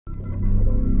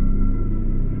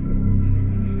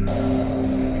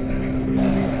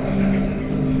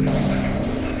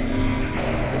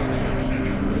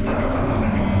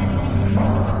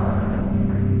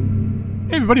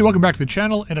everybody, welcome back to the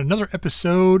channel and another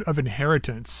episode of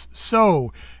Inheritance.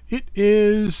 So, it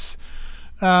is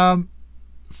 5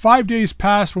 days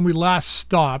past when we last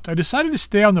stopped. I decided to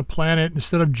stay on the planet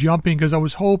instead of jumping because I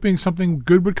was hoping something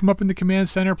good would come up in the command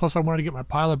center, plus I wanted to get my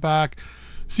pilot back,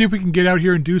 see if we can get out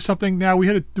here and do something. Now,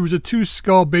 there was a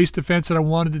 2-skull base defense that I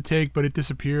wanted to take, but it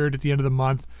disappeared at the end of the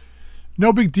month.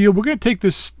 No big deal. We're going to take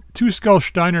this 2-skull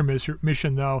Steiner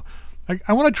mission, though.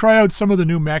 I want to try out some of the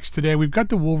new mechs today. We've got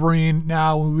the Wolverine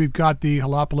now, and we've got the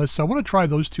Halopolis, so I want to try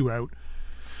those two out.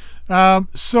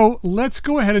 So let's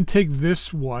go ahead and take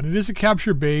this one. It is a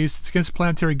capture base. It's against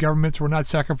planetary government, so we're not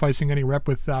sacrificing any rep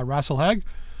with Rasselhag.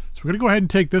 So we're going to go ahead and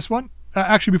take this one.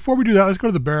 Actually, before we do that, let's go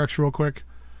to the barracks real quick.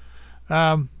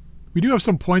 We do have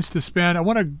some points to spend. I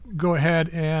want to go ahead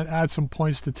and add some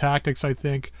points to tactics, I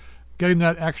think. Getting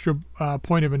that extra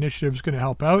point of initiative is going to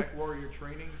help out. Warrior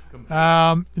training.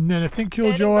 And then I think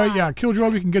Killjoy, yeah, Killjoy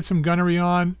we can get some gunnery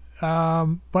on,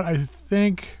 but I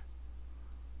think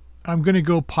I'm going to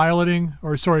go piloting,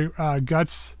 or sorry,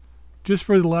 Guts, just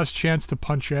for the less chance to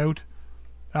punch out.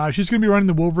 She's going to be running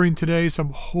the Wolverine today, so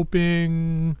I'm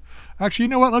hoping, actually, you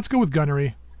know what, let's go with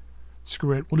gunnery.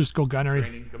 Screw it, we'll just go gunnery.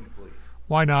 Training complete.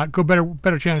 Why not? Go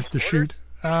better chance to shoot.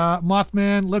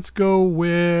 Mothman, let's go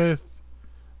with,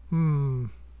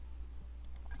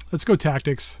 let's go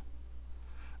tactics.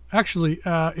 Actually,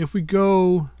 if we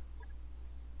go...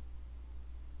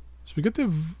 So we get the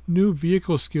new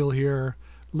vehicle skill here.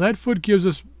 Leadfoot gives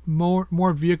us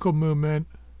more vehicle movement.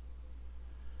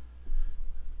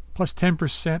 Plus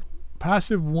 10%.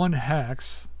 Passive 1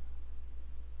 hex.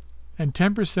 And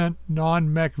 10%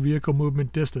 non-mech vehicle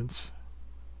movement distance.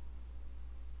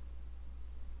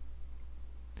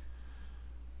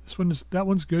 That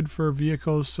one's good for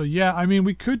vehicles. So yeah, I mean,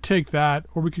 we could take that,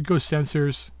 or we could go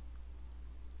sensors.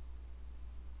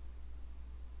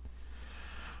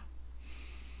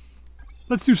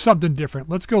 Let's do something different.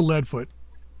 Let's go Leadfoot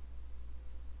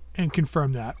and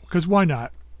confirm that, because why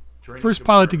not? First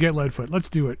pilot to get Leadfoot. Let's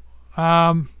do it.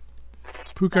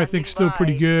 Puka, I think, still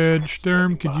pretty good.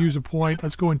 Sturm could use a point.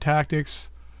 Let's go in tactics.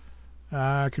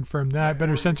 Confirm that.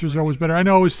 Better sensors are always better. I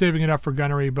know I was saving it up for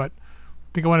gunnery, but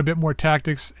I think I want a bit more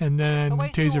tactics. And then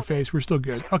taser face. We're still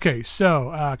good. Okay,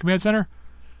 so command center.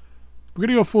 We're going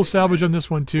to go full salvage on this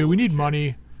one, too. We need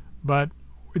money, but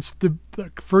it's the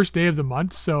first day of the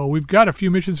month, so we've got a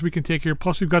few missions we can take here,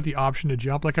 plus we've got the option to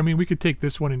jump. Like, I mean, we could take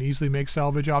this one and easily make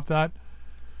salvage off that.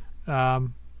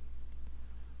 So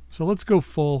let's go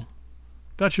full.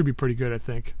 That should be pretty good, I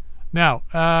think. Now,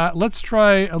 let's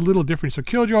try a little different. So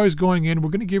Killjoy is going in. We're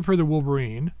going to give her the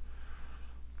Wolverine.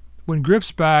 When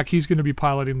Griff's back, he's going to be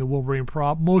piloting the Wolverine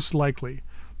prop, most likely.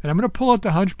 And I'm going to pull out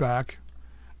the Hunchback,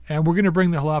 and we're going to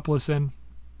bring the Halopolis in.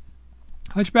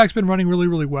 Hunchback's been running really,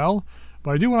 really well.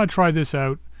 But I do want to try this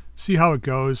out, see how it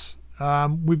goes.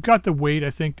 We've got the weight, I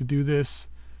think, to do this.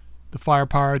 The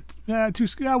firepower.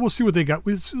 We'll see what they got.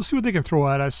 We'll see what they can throw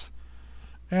at us.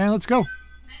 And let's go.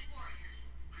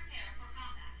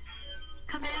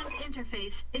 Command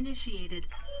interface initiated.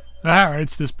 Alright,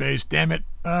 it's this base. Damn it.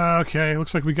 Okay,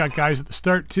 looks like we got guys at the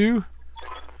start, too.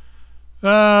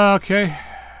 Okay.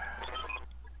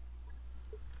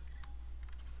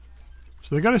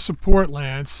 So they got a support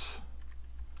lance.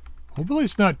 Hopefully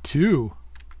it's not 2.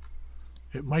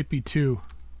 It might be 2.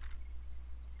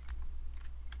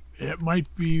 It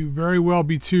might be very well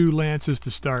be 2 lances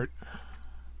to start.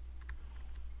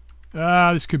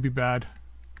 This could be bad.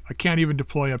 I can't even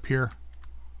deploy up here.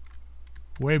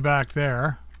 Way back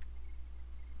there.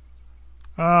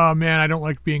 Oh man, I don't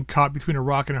like being caught between a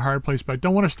rock and a hard place, but I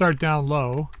don't want to start down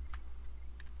low.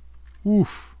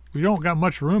 Oof. We don't got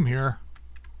much room here.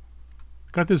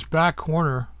 Got this back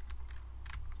corner.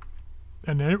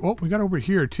 And then, oh, we got over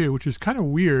here too, which is kind of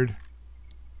weird.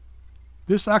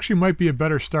 This actually might be a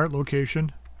better start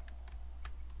location.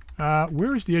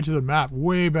 Where is the edge of the map?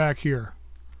 Way back here.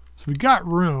 So we got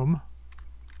room.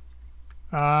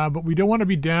 But we don't want to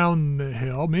be down the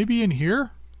hill. Maybe in here?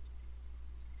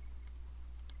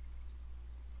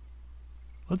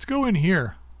 Let's go in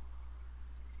here.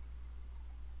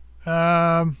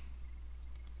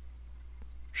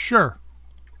 Sure.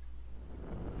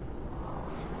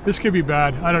 This could be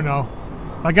bad. I don't know.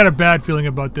 I got a bad feeling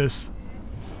about this.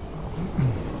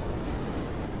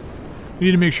 We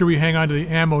need to make sure we hang on to the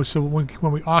ammo so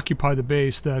when we occupy the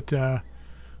base that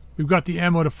we've got the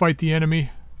ammo to fight the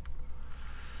enemy.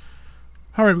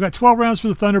 Alright, we've got 12 rounds for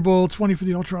the Thunderbolt, 20 for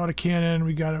the Ultra Autocannon.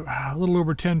 We got a little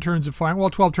over 10 turns of firing. Well,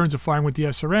 12 turns of firing with the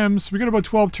SRMs. We got about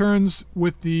 12 turns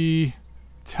with the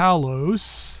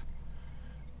Talos.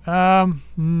 Alright,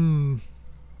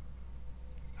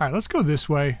 let's go this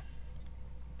way.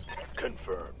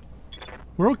 Confirmed.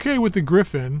 We're okay with the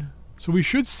Griffin. So we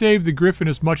should save the Griffin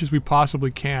as much as we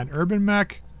possibly can. Urban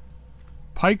Mech,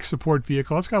 Pike support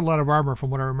vehicle. That's got a lot of armor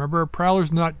from what I remember.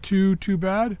 Prowler's not too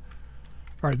bad.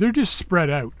 Alright, they're just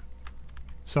spread out.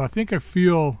 So I think I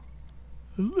feel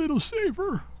a little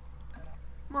safer.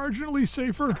 Marginally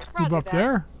safer. Move up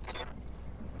there.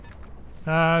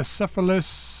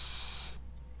 Cephalus.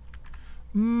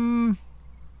 I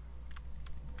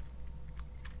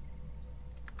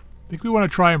think we want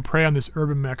to try and prey on this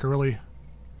urban mech early.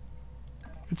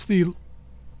 It's the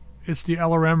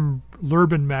LRM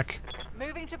Lurban mech.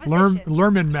 Moving to position.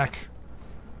 Lurman mech.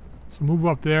 So move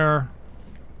up there.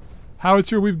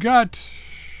 Howitzer, we've got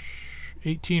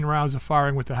 18 rounds of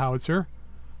firing with the howitzer.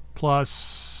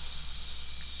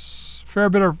 Plus fair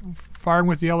bit of firing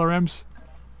with the LRMs.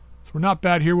 So we're not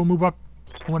bad here. We'll move up.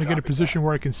 I want to get a position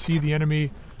where I can see the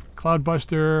enemy.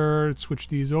 Cloudbuster, switch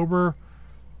these over.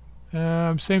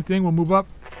 Same thing, we'll move up.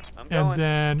 And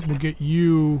then we'll get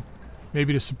you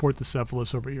maybe to support the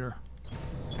Cephalus over here.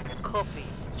 Copy.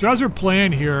 So as we're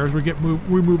playing here, as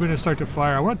we move in and start to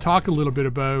fire, I want to talk a little bit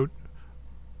about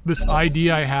this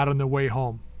idea I had on the way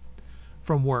home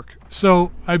from work.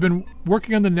 So I've been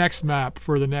working on the next map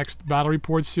for the next Battle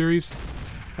Report series.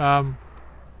 Well,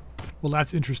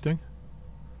 that's interesting.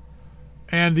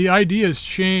 And the idea has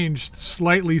changed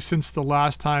slightly since the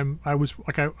last time I was,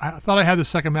 like, I thought I had the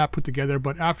second map put together,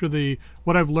 but after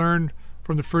what I've learned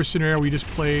from the first scenario we just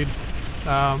played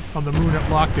on the moon at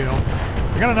Lockdale,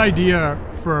 I got an idea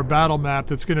for a battle map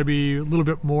that's going to be a little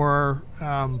bit more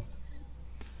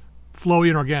flowy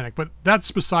and organic, but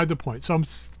that's beside the point. So I'm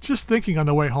just thinking on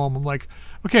the way home, I'm like,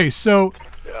 okay, so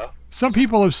some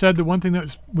people have said that one thing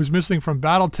that was missing from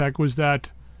Battletech was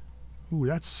that, ooh,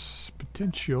 that's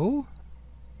potential.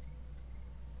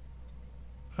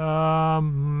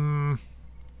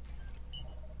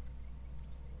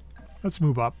 Let's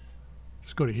move up.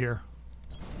 Just go to here.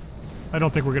 I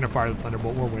don't think we're going to fire the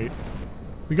Thunderbolt. We'll wait.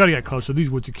 We got to get closer.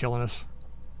 These woods are killing us.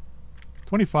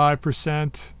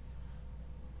 25%.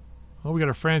 Oh, we got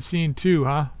a Francine too,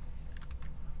 huh?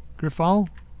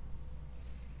 Griffon?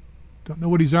 Don't know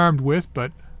what he's armed with,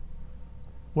 but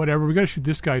whatever. We got to shoot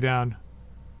this guy down.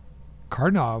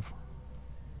 Karnov.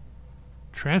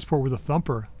 Transport with a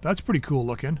thumper. That's pretty cool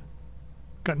looking.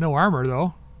 Got no armor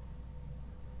though.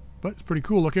 But it's pretty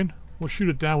cool looking. We'll shoot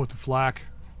it down with the flak.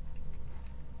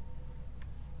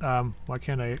 Why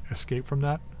can't I escape from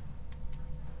that?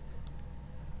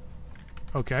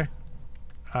 Okay.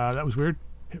 That was weird.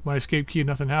 Hit my escape key and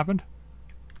nothing happened.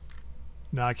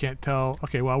 No, I can't tell.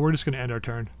 Okay, well, we're just going to end our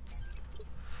turn.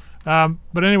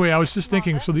 But anyway, I was just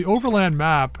thinking, so the overland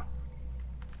map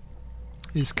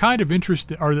is kind of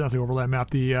interesting, or not the overland map,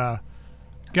 the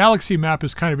galaxy map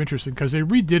is kind of interesting because they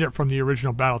redid it from the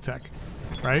original Battletech,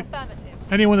 right?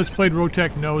 Anyone that's played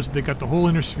Roguetech knows they got the whole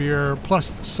inner sphere,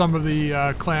 plus some of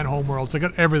the clan homeworlds. They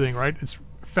got everything, right? It's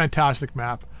a fantastic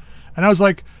map. And I was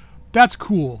like, that's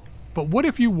cool. But what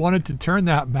if you wanted to turn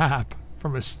that map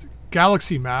from a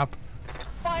galaxy map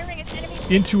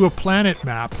into a planet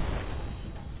map?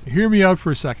 Hear me out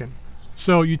for a second.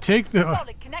 So you take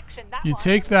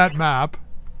that map,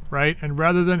 right? And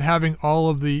rather than having all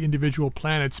of the individual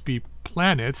planets be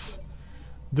planets,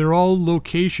 they're all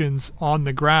locations on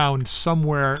the ground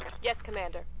somewhere. Yes,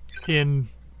 Commander. In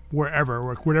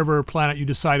wherever, whatever planet you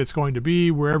decide it's going to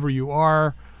be, wherever you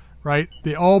are, right?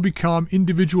 They all become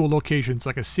individual locations,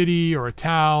 like a city or a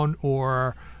town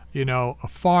or, you know, a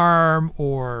farm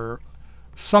or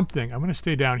something. I'm going to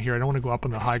stay down here. I don't want to go up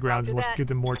on the high ground and give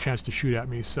them more chance to shoot at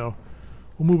me. So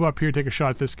we'll move up here, take a shot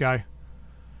at this guy.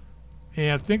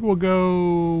 And I think we'll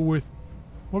go with,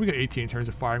 well, we got 18 turns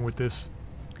of firing with this.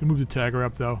 Can move the tagger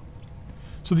up though.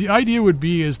 So the idea would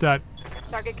be is that,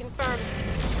 target confirmed.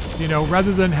 You know,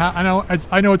 rather than I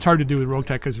know it's hard to do with Roguetech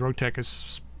because Roguetech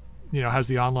is, you know, has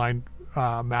the online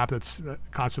map that's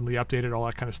constantly updated, all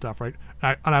that kind of stuff, right?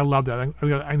 And I love that.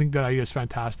 I think that idea is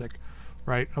fantastic,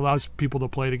 right? Allows people to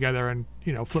play together and,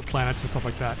 you know, flip planets and stuff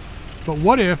like that. But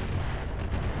what if,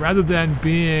 rather than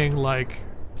being like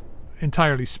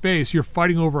entirely space, you're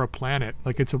fighting over a planet?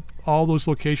 Like all those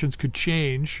locations could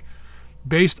change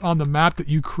based on the map that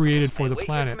you created for the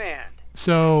planet.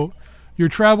 So your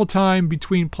travel time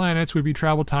between planets would be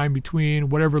travel time between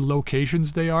whatever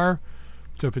locations they are.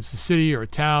 So if it's a city or a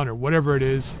town or whatever it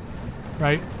is,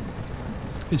 right?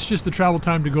 It's just the travel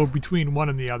time to go between one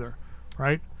and the other,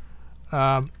 right?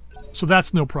 So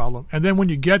that's no problem. And then when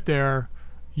you get there,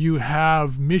 you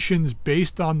have missions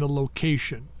based on the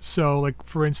location. So like,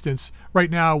 for instance,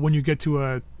 right now when you get to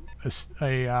a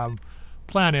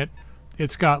planet,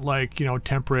 it's got like, you know,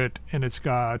 temperate, and it's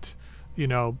got, you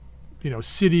know,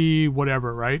 city,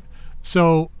 whatever, right?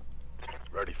 So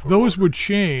those would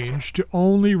change to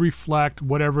only reflect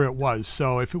whatever it was.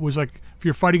 So if it was like, if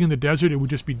you're fighting in the desert, it would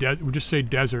just be it would just say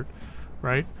desert,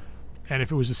 right? And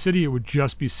if it was a city, it would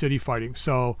just be city fighting.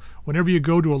 So whenever you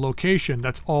go to a location,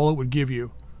 that's all it would give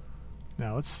you.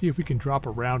 Now let's see if we can drop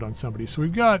a round on somebody. So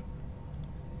we've got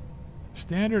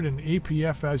standard and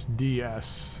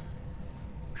APFSDS.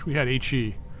 Wish we had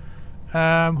HE. Who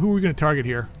are we going to target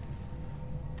here?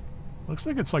 Looks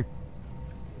like it's like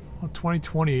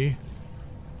 2020. A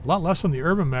lot less on the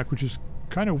urban mech, which is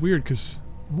kind of weird because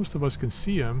most of us can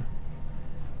see him.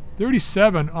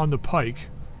 37 on the pike.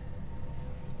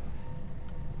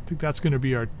 I think that's going to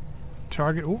be our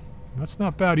target. Oh, that's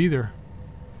not bad either.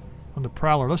 On the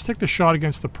prowler. Let's take the shot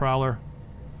against the prowler.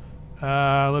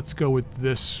 Let's go with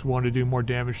this one to do more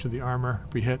damage to the armor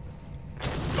if we hit.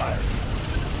 Fire.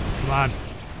 Come on.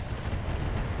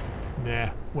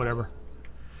 Nah, whatever.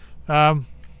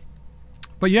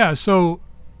 But yeah, so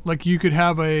like you could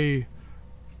have a,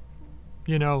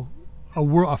 you know,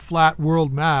 a flat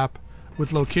world map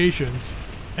with locations,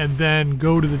 and then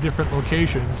go to the different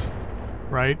locations,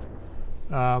 right?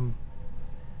 And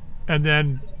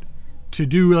then to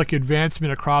do like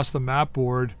advancement across the map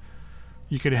board,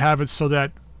 you could have it so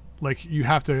that like you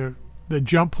have to, the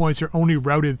jump points are only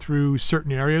routed through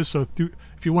certain areas. So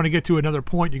if you want to get to another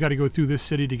point, you got to go through this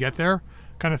city to get there,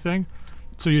 kind of thing.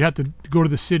 So you'd have to go to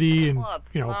the city, and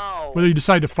you know, whether you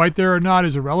decide to fight there or not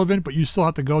is irrelevant, but you still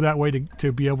have to go that way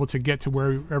to be able to get to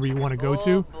wherever you want to go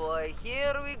to. Oh boy,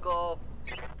 here we go.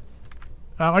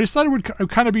 I just thought it would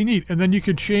kind of be neat, and then you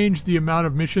could change the amount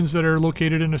of missions that are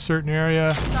located in a certain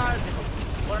area.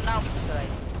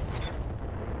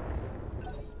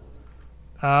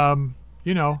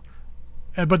 You know,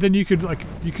 but then you could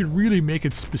really make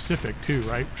it specific too,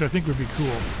 right? Which I think would be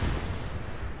cool.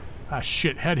 Ah,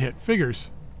 shit, head hit.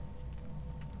 Figures.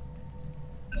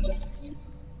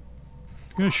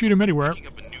 Gonna shoot him anywhere.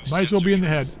 Might as well be in the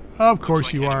head. Of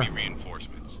course you are.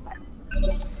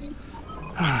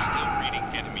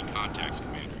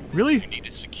 Really? You need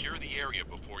to secure the area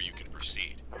before you can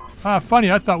proceed. Ah, funny.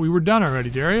 I thought we were done already,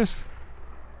 Darius.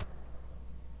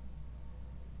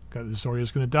 God, this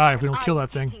Zorya's gonna die if we don't kill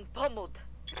that thing.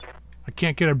 I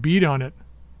can't get a bead on it.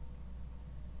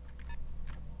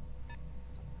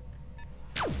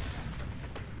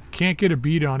 Can't get a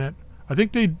bead on it. I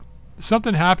think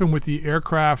something happened with the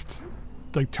aircraft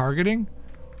like targeting,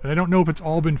 and I don't know if it's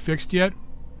all been fixed yet.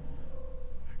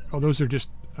 Oh, those are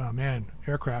just, oh man,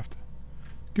 aircraft.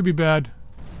 Could be bad.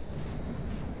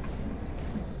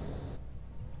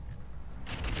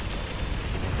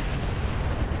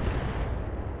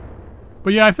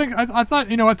 But yeah, I think I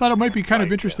thought, you know, I thought it might be kind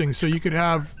of interesting. So you could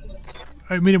have,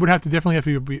 I mean, it would have to definitely have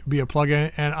to be a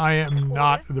plugin, and I am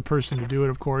not the person to do it,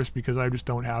 of course, because I just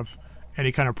don't have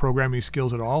any kind of programming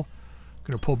skills at all. I'm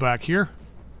gonna pull back here.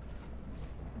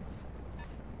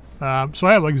 So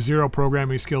I have like 0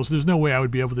 programming skills. So there's no way I would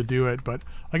be able to do it, but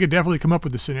I could definitely come up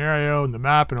with the scenario and the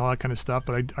map and all that kind of stuff,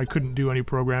 but I couldn't do any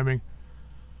programming.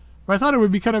 But I thought it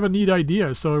would be kind of a neat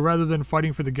idea. So rather than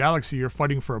fighting for the galaxy, you're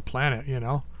fighting for a planet, you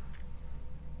know?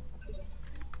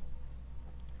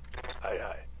 Aye,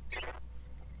 aye.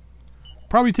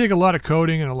 Probably take a lot of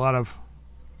coding and a lot of,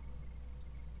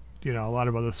 you know, a lot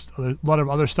of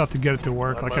other stuff to get it to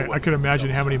work. Like I could imagine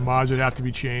how many mods would have to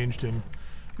be changed, and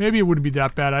maybe it wouldn't be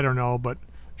that bad. I don't know, but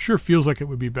sure feels like it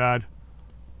would be bad.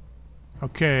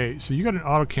 Okay, so you got an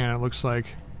autocannon. It looks like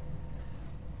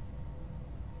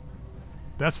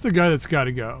that's the guy that's got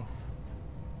to go.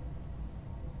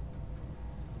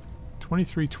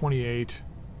 2328.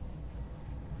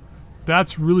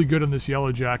 That's really good on this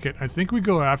yellow jacket. I think we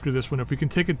go after this one if we can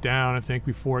take it down. I think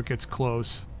before it gets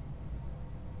close.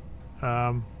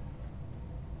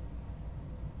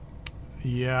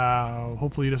 Yeah,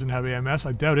 hopefully he doesn't have AMS.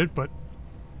 I doubt it, but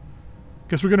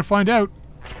guess we're gonna find out.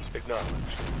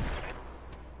 Acknowledged.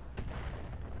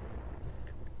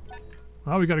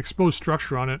 Well, we got exposed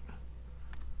structure on it.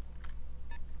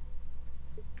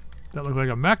 That looked like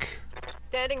a mech.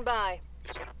 Standing by.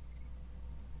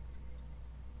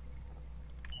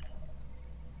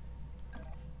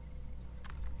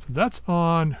 So that's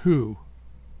on who?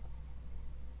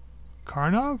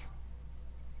 Karnov?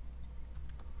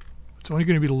 It's only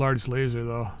going to be the largest laser,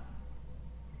 though.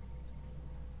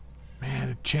 Man,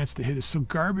 a chance to hit is so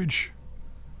garbage.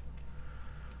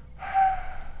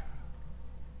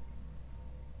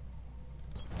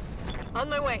 On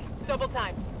my way. Double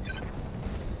time.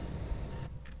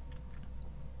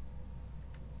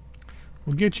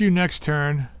 We'll get you next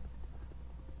turn.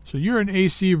 So you're an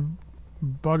AC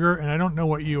bugger, and I don't know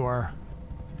what you are.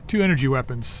 2 energy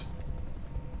weapons.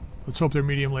 Let's hope they're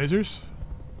medium lasers.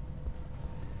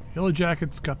 Yellow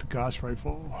Jacket's got the Gauss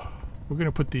rifle. We're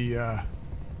gonna put the,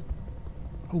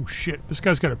 oh shit, this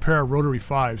guy's got a pair of rotary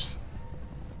 5s.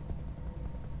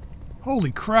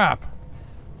 Holy crap!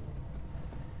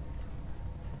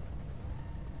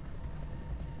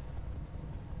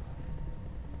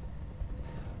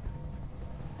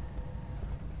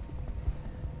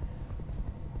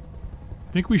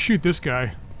 I think we shoot this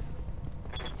guy.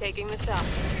 Taking the shot.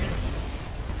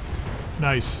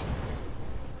 Nice.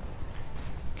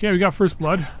 Okay, we got first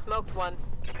blood. Smoked one.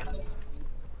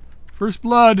 First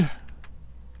blood.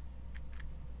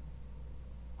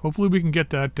 Hopefully we can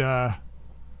get that the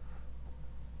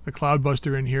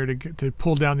Cloudbuster in here to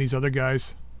pull down these other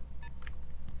guys.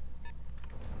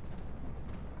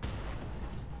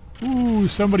 Ooh,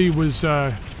 somebody was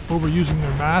overusing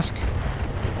their mask.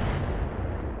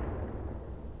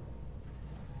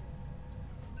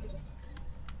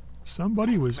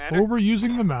 Somebody was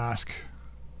overusing the mask.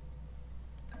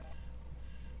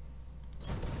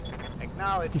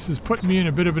 This is putting me in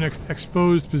a bit of an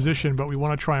exposed position, but we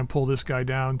want to try and pull this guy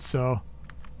down, so...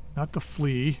 Not the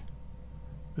flea.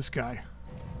 This guy.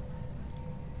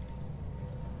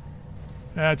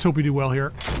 Let's hope we do well here.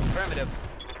 Affirmative.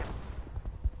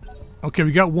 Okay,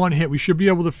 we got one hit. We should be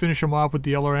able to finish him off with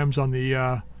the LRMs on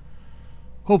the...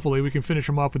 hopefully we can finish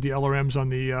him off with the LRMs on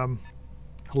the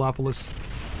Halopolis.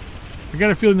 I got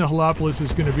a feeling the Halopolis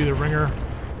is going to be the ringer.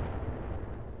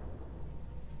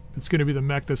 It's going to be the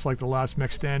mech that's like the last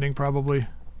mech standing, probably.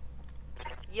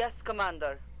 Yes,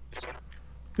 Commander.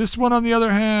 This one, on the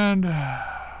other hand...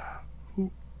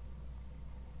 Ooh.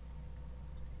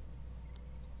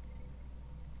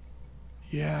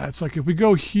 Yeah, it's like if we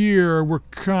go here, we're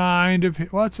kind of...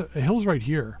 Well, a hill's right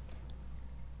here.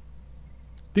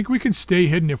 I think we can stay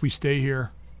hidden if we stay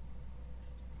here.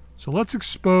 So let's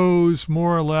expose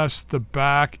more or less the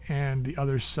back and the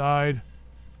other side.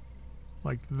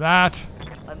 Like that.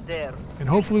 I'm there. And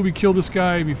hopefully we kill this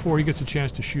guy before he gets a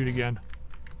chance to shoot again.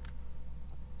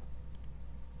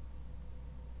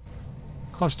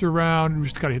 Cluster around. We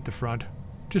just gotta hit the front.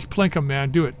 Just plank him,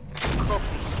 man. Do it. Of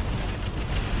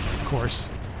course.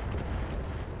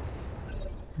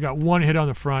 We got one hit on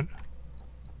the front.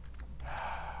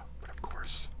 But of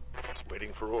course.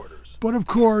 Waiting for orders. But of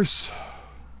course.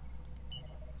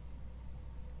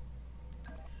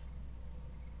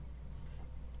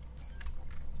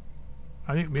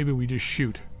 I think maybe we just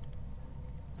shoot.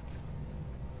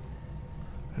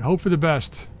 And hope for the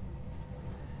best.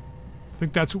 I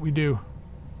think that's what we do.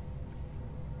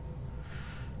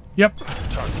 Yep.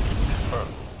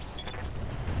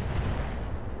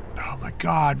 Oh my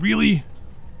god, really?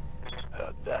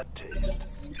 How'd that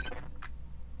taste?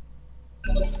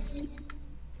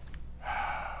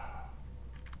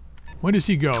 When does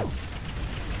he go?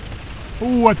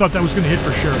 Oh, I thought that was going to hit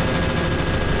for sure.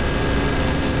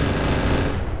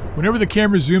 Whenever the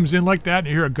camera zooms in like that and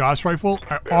you hear a Gauss rifle,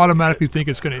 I automatically think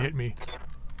it's going to hit me.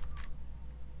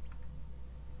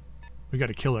 We got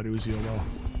to kill that Uzi though.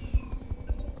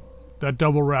 That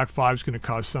double rack 5 is going to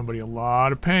cause somebody a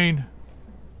lot of pain.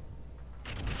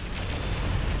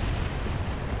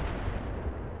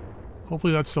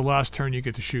 Hopefully that's the last turn you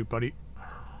get to shoot, buddy.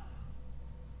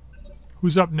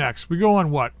 Who's up next? We go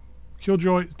on what?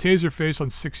 Killjoy, Taser Face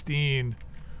on 16.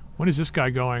 When is this guy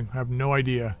going? I have no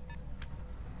idea.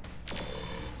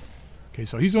 Okay,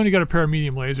 so he's only got a pair of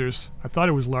medium lasers. I thought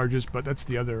it was largest, but that's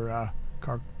the other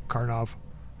Karnov.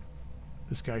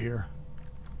 This guy here.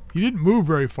 He didn't move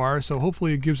very far, so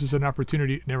hopefully it gives us an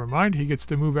opportunity. Never mind, he gets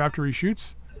to move after he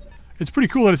shoots. It's pretty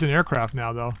cool that it's an aircraft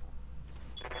now, though.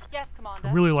 Yes, Commander.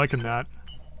 I'm really liking that.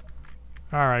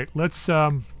 Alright, let's...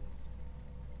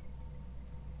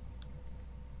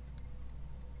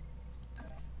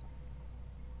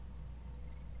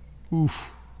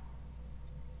 Oof.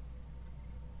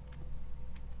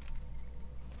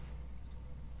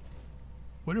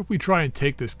 What if we try and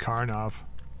take this Karnov?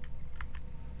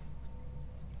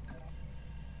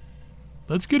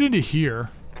 Let's get into here.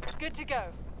 Good to go.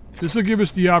 This will give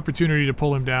us the opportunity to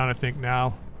pull him down, I think,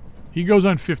 now. He goes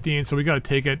on 15, so we gotta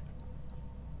take it.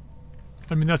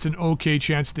 I mean, that's an okay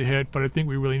chance to hit, but I think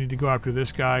we really need to go after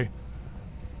this guy.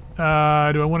 Do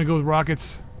I want to go with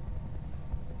rockets?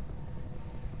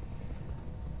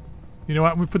 You know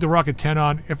what? I'm gonna put the rocket 10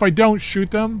 on. If I don't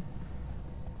shoot them,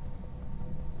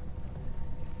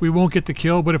 we won't get the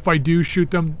kill, but if I do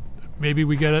shoot them, maybe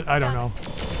we get it. I don't know.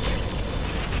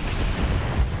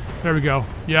 There we go.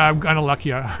 Yeah, I'm kind of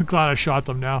lucky. I'm glad I shot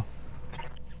them now.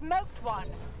 Smoked one.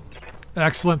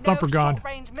 Excellent. Thumper gone.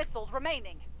 Short-range missiles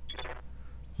remaining.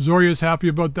 Zoria's happy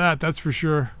about that, that's for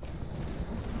sure.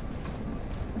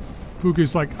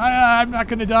 Puka's like, I'm not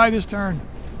going to die this turn.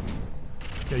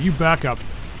 Yeah, you back up.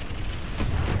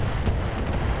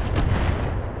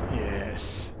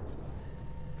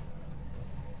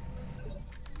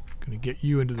 Gonna get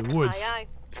you into the woods. Aye, aye.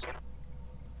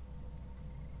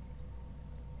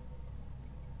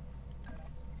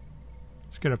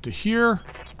 Let's get up to here.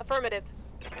 Affirmative.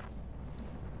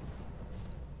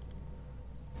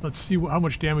 Let's see how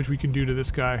much damage we can do to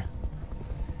this guy.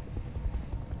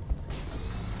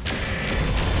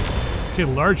 Okay,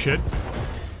 large hit.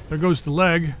 There goes the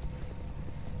leg.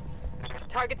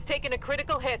 Target's taken a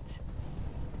critical hit.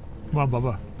 Come on,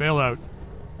 Bubba. Bail out.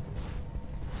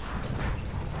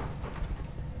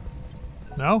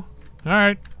 No?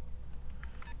 Alright.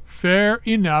 Fair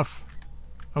enough.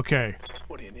 Okay.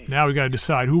 What do you need? Now we gotta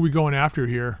decide who are we going after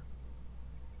here.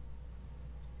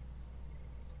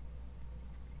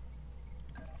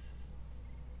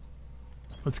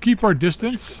 Let's keep our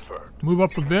distance. Confirmed. Move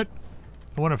up a bit.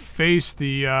 I want to face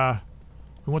the, I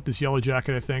want this yellow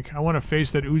jacket, I think. I want to face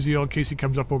that Uziel in case he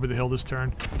comes up over the hill this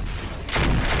turn.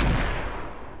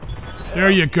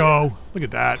 There you go. Look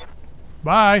at that.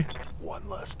 Bye. One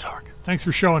less target. Thanks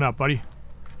for showing up, buddy.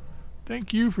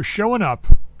 Thank you for showing up.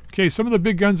 Okay, some of the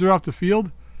big guns are off the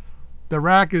field. The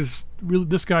rack is...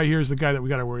 this guy here is the guy that we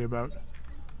got to worry about.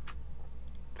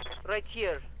 Right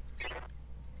here.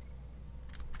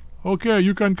 Okay,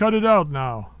 you can cut it out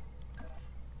now.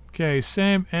 Okay,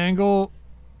 same angle,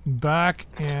 back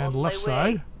and On left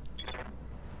my way. side.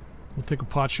 We'll take a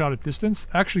pot shot at distance.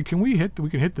 Actually, can we hit...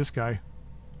 we can hit this guy.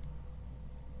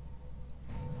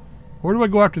 Or do I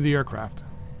go after the aircraft?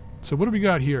 So what do we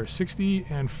got here? 60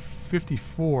 and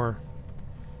 54.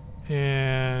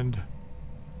 And...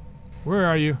 where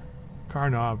are you?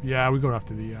 Karnov. Yeah, we go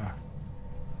after the...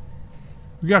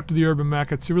 we go after the urban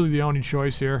mech. It's really the only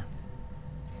choice here.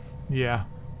 Yeah.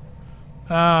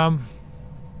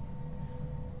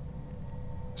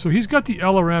 So he's got the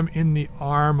LRM in the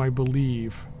arm, I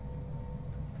believe.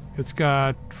 It's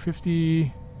got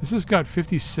 50... this has got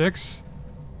 56,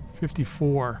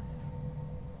 54.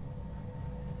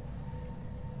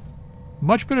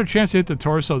 Much better chance to hit the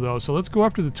torso, though, so let's go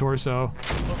after the torso.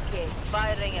 Okay,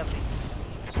 firing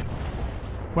everything.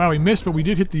 Wow, we missed, but we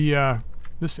did hit the,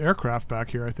 this aircraft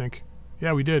back here, I think.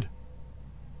 Yeah, we did.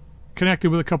 Connected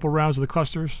with a couple rounds of the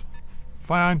clusters.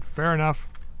 Fine, fair enough.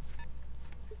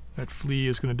 That flea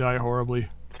is going to die horribly.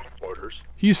 Orders.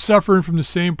 He's suffering from the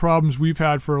same problems we've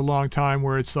had for a long time,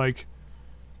 where it's like...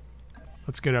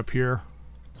 let's get up here.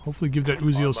 Hopefully give that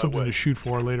Uziel something to shoot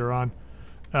for later on.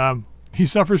 He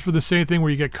suffers for the same thing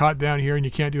where you get caught down here and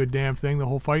you can't do a damn thing the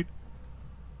whole fight.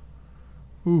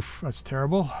 Oof, that's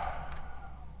terrible.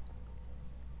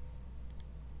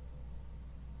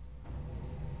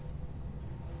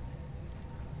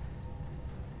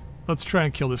 Let's try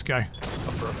and kill this guy.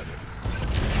 Affirmative.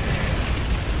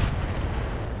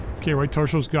 Okay, right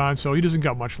torso's gone, so he doesn't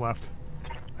got much left.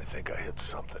 I think I hit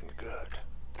something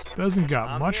good. Doesn't got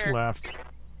I'm much here. left.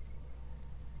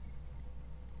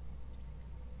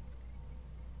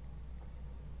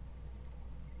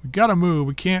 We gotta move.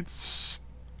 We can't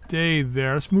stay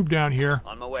there. Let's move down here.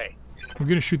 On my way. We're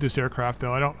gonna shoot this aircraft,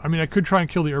 though. I mean, I could try and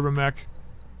kill the urban mech.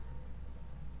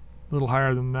 A little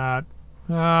higher than that.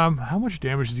 How much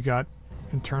damage has he got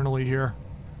internally here?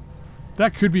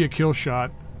 That could be a kill shot.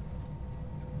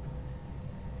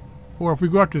 Or if we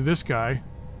go after this guy...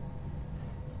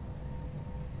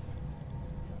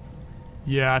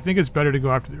 yeah, I think it's better to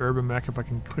go after the urban mech if I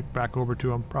can click back over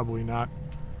to him. Probably not.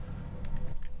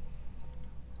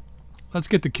 Let's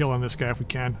get the kill on this guy if we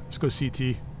can. Let's go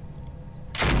CT.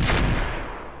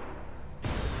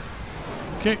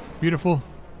 Okay, beautiful.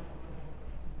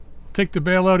 Take the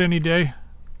bailout any day.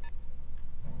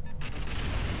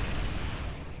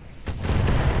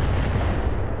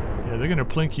 Yeah, they're gonna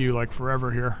plink you like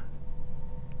forever here.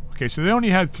 Okay, so they only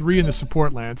had 3 in the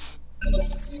support lance.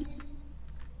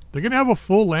 They're gonna have a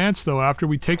full lance though after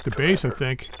we take the base, I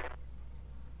think.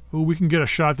 Ooh, we can get a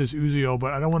shot at this Uziel,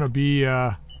 but I don't want to be,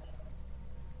 I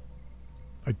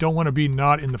don't want to be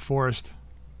not in the forest.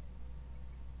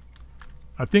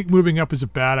 I think moving up is a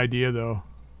bad idea, though.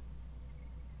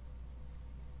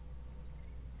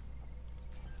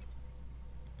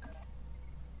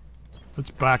 Let's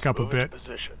back up a Moving to bit.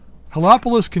 position.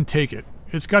 Helopolis can take it.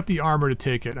 It's got the armor to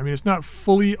take it. I mean, it's not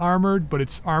fully armored, but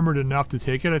it's armored enough to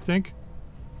take it, I think.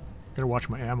 Gotta watch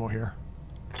my ammo here.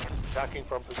 Attacking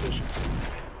from position.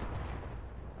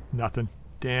 Nothing.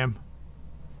 Damn.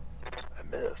 I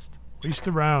missed. Waste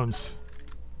of rounds.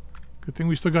 Good thing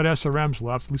we still got SRMs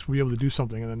left. At least we'll be able to do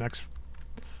something in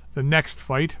the next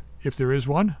fight, if there is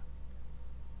one.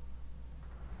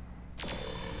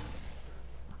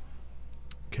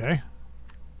 Okay.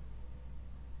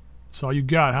 That's all you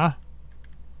got, huh?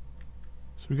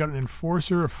 So we got an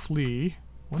enforcer, a flea.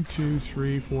 1, 2,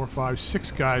 3, 4, 5,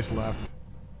 6 guys left.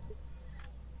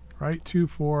 Right? 2,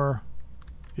 4.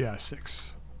 Yeah,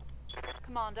 6.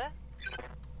 Commander.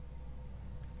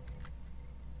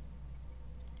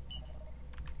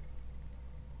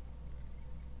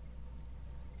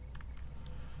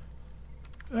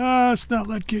 Let's not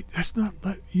let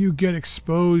you get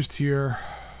exposed here.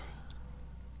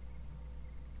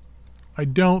 I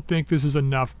don't think this is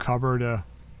enough cover to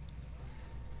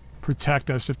protect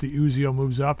us if the Uziel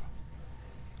moves up.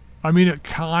 I mean, it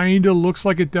kind of looks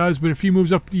like it does, but if he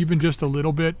moves up even just a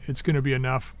little bit, it's going to be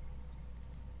enough.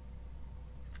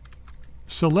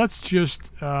 So let's just...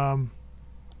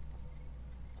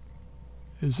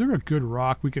 is there a good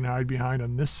rock we can hide behind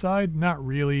on this side? Not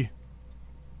really.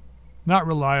 Not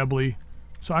reliably.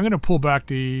 So I'm going to pull back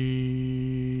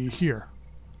the... here.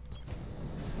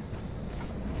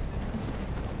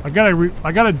 I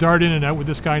gotta dart in and out with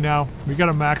this guy now. We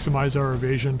gotta maximize our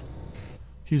evasion.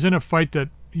 He's in a fight that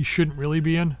he shouldn't really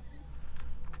be in.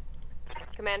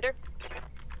 Commander.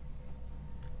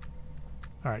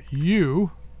 Alright,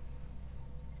 you...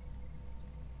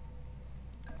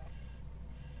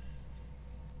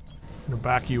 I'm gonna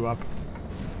back you up.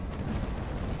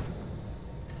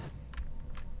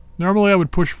 Normally I would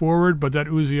push forward, but that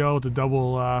Uziel with the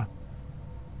double,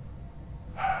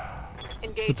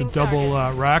 with the double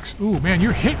racks. Ooh, man,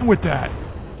 you're hitting with that.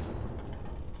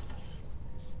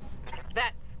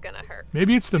 That's gonna hurt.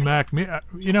 Maybe it's the mech.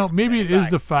 You know, maybe it is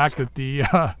the fact that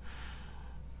the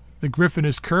Griffin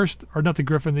is cursed, or not the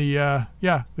Griffin. The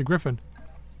yeah, the Griffin.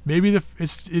 Maybe it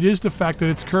is the fact that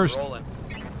it's cursed. Rolling.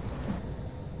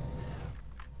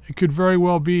 It could very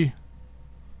well be.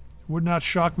 Would not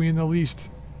shock me in the least.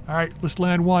 All right, let's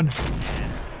land one.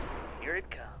 Here it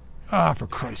comes. Ah, for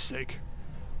Christ's sake.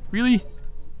 Really?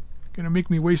 Gonna make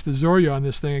me waste the Zorya on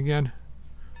this thing again.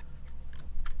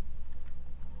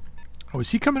 Oh, is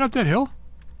he coming up that hill?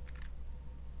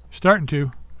 Starting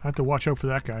to. I have to watch out for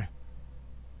that guy.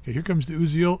 Okay, here comes the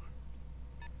Uziel.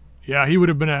 Yeah, he would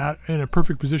have been in a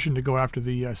perfect position to go after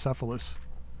the Cephalus.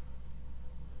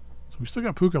 So we still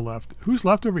got Puka left. Who's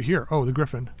left over here? Oh, the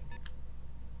Griffin.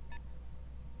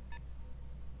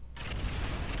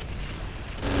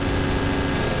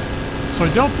 So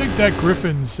I don't think that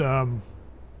Griffin's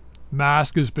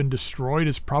mask has been destroyed.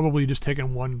 It's probably just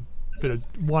taken one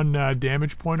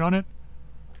damage point on it.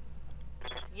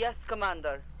 Yes,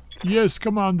 Commander. Yes,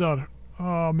 Commander.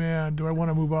 Oh man, do I want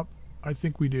to move up? I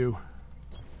think we do.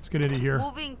 Let's get into here.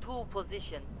 Moving to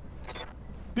position.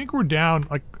 I think we're down.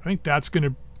 Like, I think that's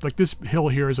gonna, like, this hill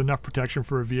here is enough protection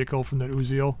for a vehicle from that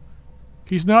Uziel.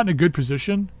 He's not in a good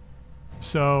position,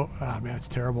 so man, it's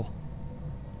terrible.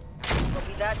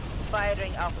 Copy that.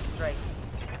 Firing alpha strike.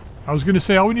 I was gonna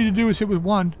say all we need to do is hit with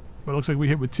one, but it looks like we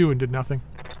hit with two and did nothing.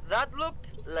 That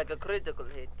looked like a critical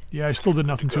hit. Yeah, I still did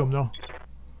nothing to him though.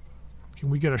 Can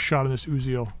we get a shot on this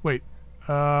Uziel? Wait,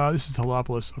 this is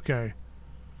Helopolis. Okay.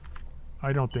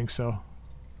 I don't think so.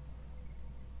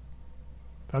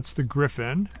 That's the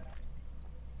Griffin.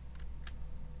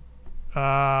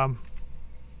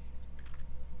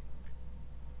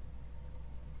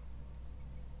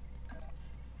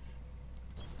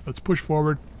 Let's push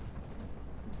forward.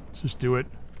 Let's just do it.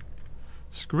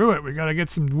 Screw it, we gotta get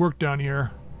some work done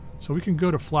here. So we can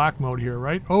go to flak mode here,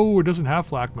 right? Oh, it doesn't have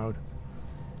flak mode.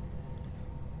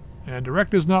 And direct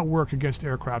does not work against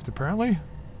aircraft, apparently.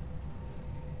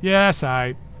 Yes,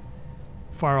 I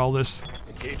fire all this.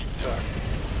 Engaging target.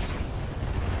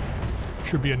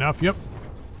 Should be enough, yep.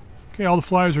 Okay, all the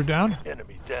flyers are down.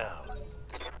 Enemy down.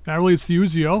 Naturally, it's the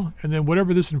Uziel, and then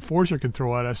whatever this enforcer can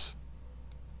throw at us.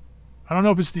 I don't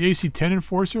know if it's the AC-10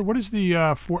 enforcer. What is the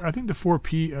I think the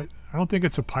 4P. I don't think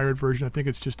it's a pirate version. I think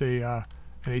it's just a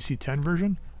an AC-10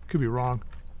 version. Could be wrong.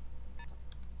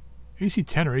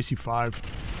 AC-10 or AC-5.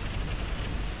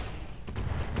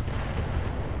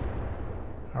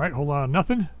 All right, hold on.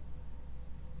 Nothing.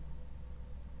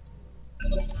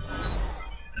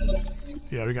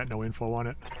 Yeah, we got no info on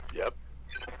it. Yep.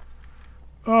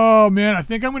 Oh man, I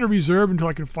think I'm going to reserve until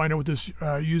I can find out what this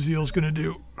Uziel is going to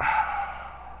do.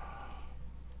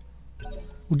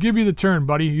 We'll give you the turn,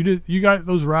 buddy. You got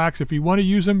those racks. If you want to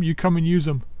use them, you come and use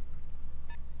them.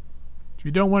 If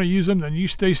you don't want to use them, then you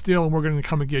stay still and we're going to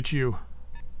come and get you.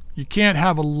 You can't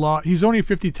have a lot. He's only a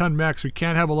 50-ton mech, so you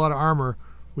can't have a lot of armor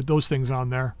with those things on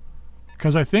there.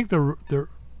 Because I think aren't the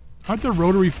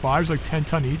rotary 5s like 10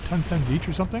 tons each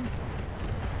or something?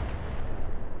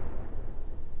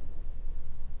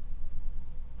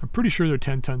 I'm pretty sure they're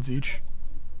 10 tons each.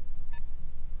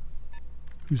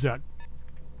 Who's that?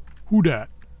 Who dat?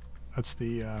 That's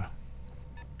the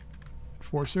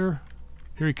enforcer.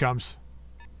 Here he comes.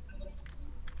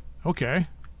 Okay.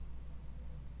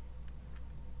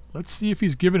 Let's see if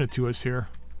he's giving it to us here.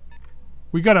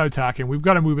 We got to attack him. We've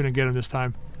got to move in and get him this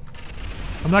time.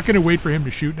 I'm not going to wait for him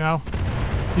to shoot now.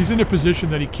 He's in a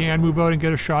position that he can move out and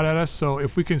get a shot at us, so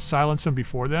if we can silence him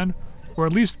before then, or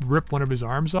at least rip one of his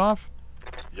arms off,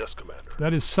 Yes, Commander.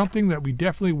 that is something that we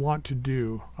definitely want to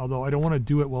do. Although I don't want to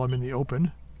do it while I'm in the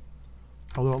open.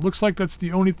 Although it looks like that's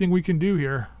the only thing we can do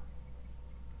here.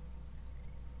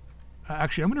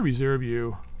 Actually, I'm going to reserve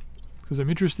you, because I'm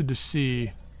interested to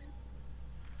see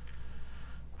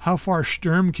how far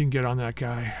Sturm can get on that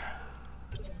guy.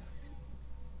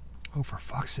 Oh, for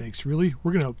fuck's sakes, really?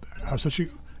 We're going to have such a...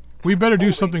 We better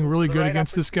do something really good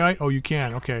against this guy. Oh, you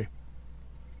can. Okay.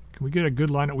 Can we get a good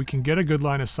line? We can get a good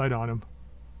line of sight on him.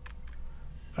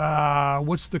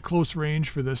 What's the close range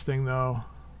for this thing, though?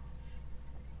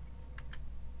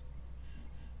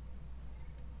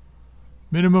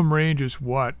 Minimum range is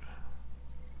what?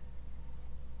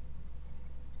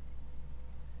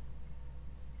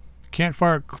 Can't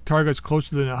fire targets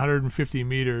closer than 150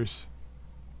 meters.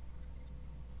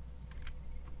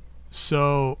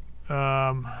 So,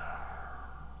 I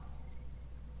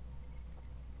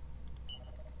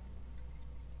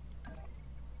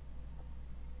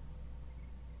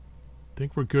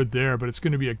think we're good there, but it's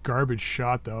going to be a garbage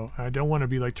shot, though. I don't want to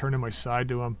be like turning my side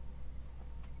to him.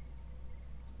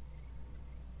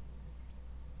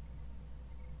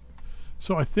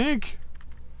 So I think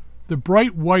the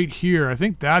bright white here, I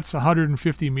think that's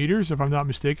 150 meters, if I'm not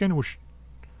mistaken, which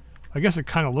I guess it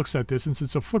kind of looks that distance.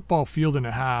 It's a football field and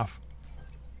a half.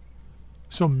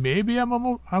 So maybe I'm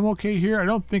okay here. I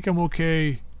don't think I'm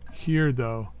okay here,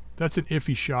 though. That's an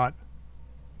iffy shot.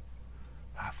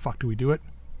 Ah, fuck, do we do it?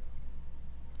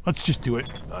 Let's just do it.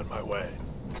 On my way.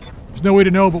 There's no way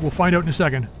to know, but we'll find out in a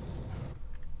second.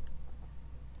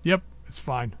 Yep, it's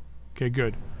fine. Okay,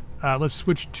 good. Let's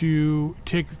switch to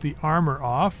take the armor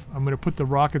off. I'm going to put the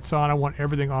rockets on. I want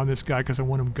everything on this guy because I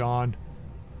want him gone.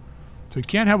 So he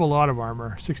can't have a lot of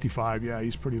armor. 65, yeah,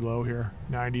 he's pretty low here.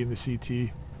 90 in the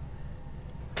CT.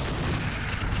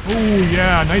 Oh,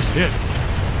 yeah, nice hit.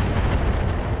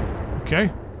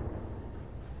 Okay.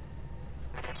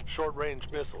 Short-range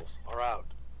missiles are out.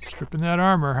 Stripping that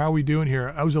armor. How are we doing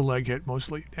here? That was a leg hit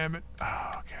mostly. Damn it.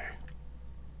 Oh, okay.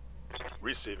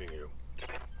 Receiving you.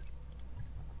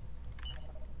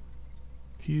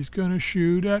 He's gonna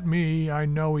shoot at me. I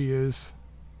know he is.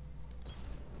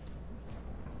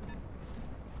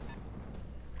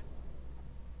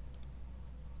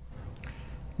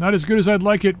 Not as good as I'd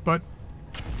like it, but...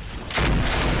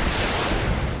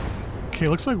 Okay,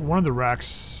 looks like one of the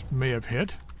racks may have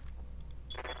hit.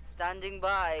 Standing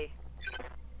by.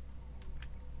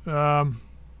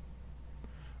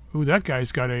 Ooh, that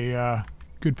guy's got a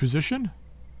good position.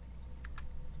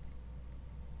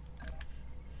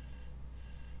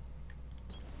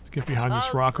 Let's get behind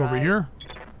this rock over here.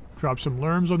 Drop some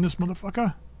lerms on this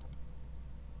motherfucker.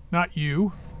 Not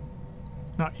you.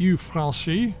 Not you,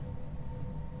 Franchi.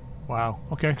 Wow,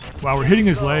 okay. Wow, we're hitting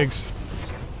his legs.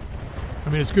 I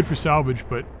mean, it's good for salvage,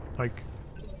 but, like,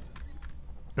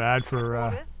 bad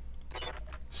for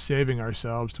saving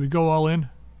ourselves. Do we go all in?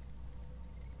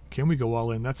 Can we go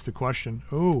all in? That's the question.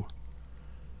 Oh.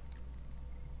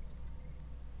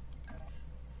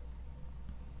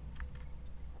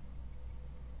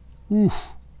 Oof.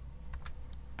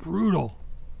 Brutal.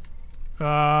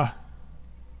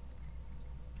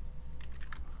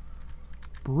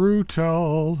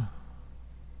 Brutal.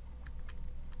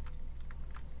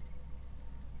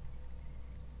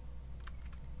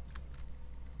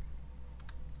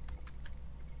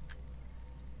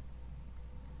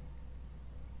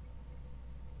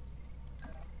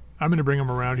 I'm going to bring him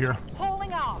around here.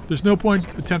 Pulling off. There's no point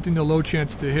attempting the low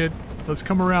chance to hit. Let's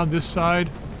come around this side.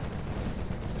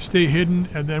 Stay hidden,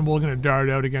 and then we're going to dart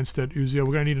out against that Uzi.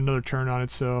 We're going to need another turn on it,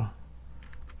 so...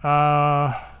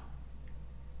 that's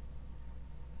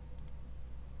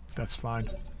fine.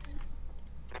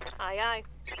 Aye, aye.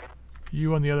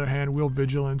 You, on the other hand, will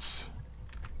vigilance.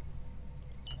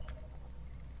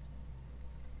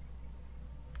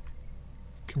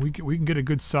 We can get a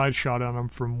good side shot on him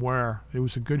from where? It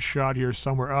was a good shot here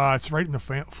somewhere. Ah, it's right in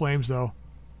the flames, though.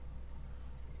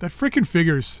 That freaking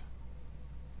figures.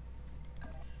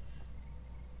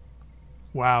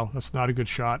 Wow, that's not a good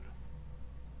shot.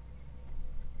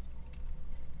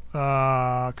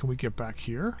 Can we get back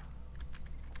here?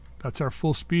 That's our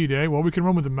full speed, eh? Well, we can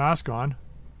run with the mask on.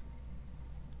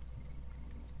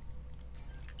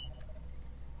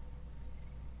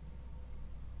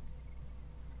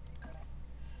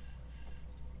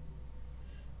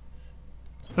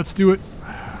 Let's do it.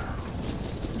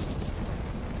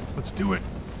 Let's do it.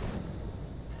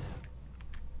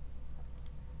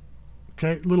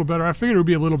 Okay, a little better. I figured it would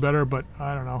be a little better, but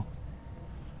I don't know.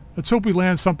 Let's hope we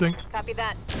land something. Copy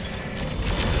that.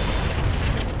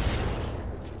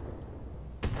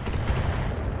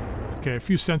 Okay, a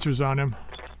few sensors on him.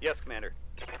 Yes, Commander.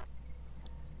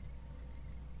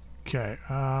 Okay,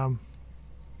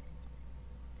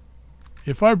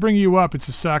 if I bring you up, it's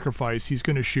a sacrifice. He's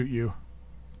going to shoot you.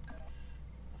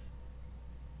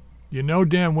 You know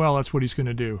damn well that's what he's going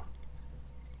to do.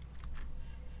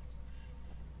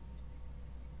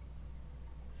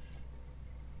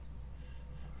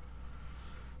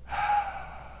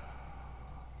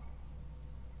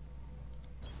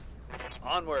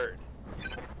 Onward.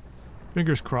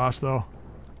 Fingers crossed, though.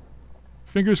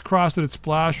 Fingers crossed that it's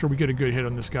splashed or we get a good hit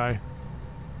on this guy.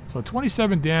 So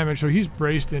 27 damage, so he's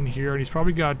braced in here, and he's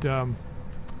probably got,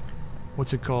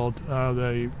 what's it called?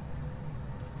 The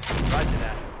Roger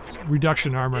that.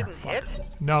 reduction armor. Didn't hit?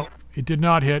 No, it did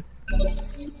not hit.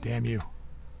 Damn you.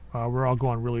 We're all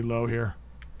going really low here.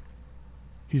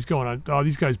 He's going on. Oh,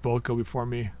 these guys both go before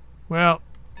me. Well,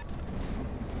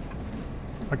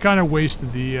 I kind of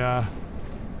wasted the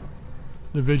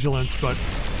vigilance, but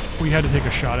we had to take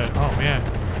a shot at it. Oh, man.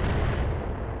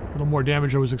 A little more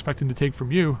damage I was expecting to take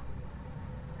from you.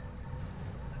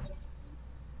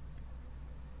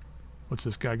 What's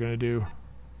this guy gonna do?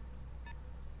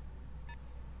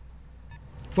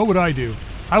 What would I do?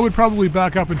 I would probably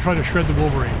back up and try to shred the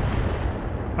Wolverine.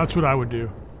 That's what I would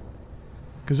do.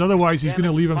 Because otherwise he's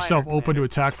gonna leave himself open to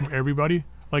attack from everybody.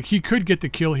 Like, he could get the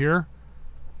kill here.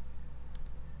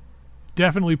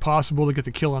 Definitely possible to get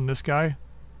the kill on this guy.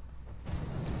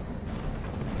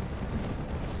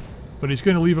 But he's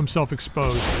going to leave himself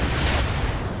exposed.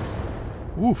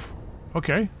 Oof.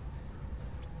 Okay.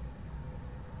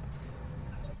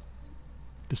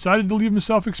 Decided to leave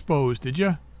himself exposed, did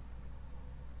you?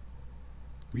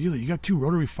 Really? You got 2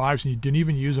 rotary 5s and you didn't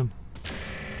even use them.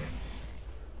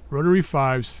 Rotary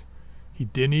 5s. He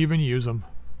didn't even use them.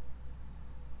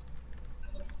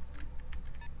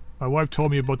 My wife told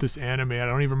me about this anime. I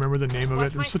don't even remember the name of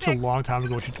it. It was such a long time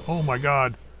ago. Oh my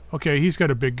god. Okay, he's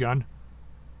got a big gun.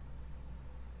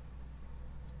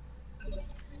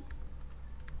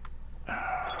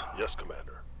 Yes,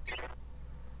 Commander.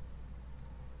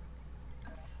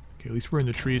 Okay, at least we're in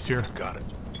the trees here. Got it.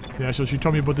 Yeah, so she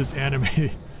told me about this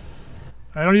anime.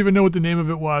 I don't even know what the name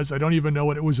of it was. I don't even know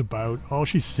what it was about. All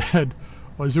she said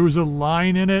was there was a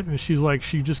line in it, and she's like,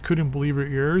 she just couldn't believe her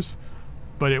ears.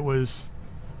 But it was...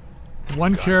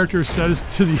 One character says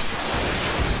to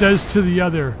the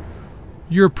other,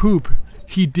 "Your poop.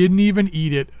 He didn't even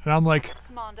eat it." And I'm like,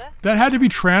 Commander. that had to be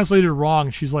translated wrong.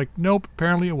 She's like, "Nope,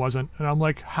 apparently it wasn't." And I'm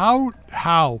like, how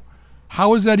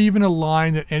is that even a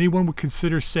line that anyone would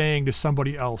consider saying to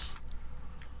somebody else?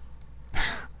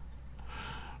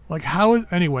 Like, how is...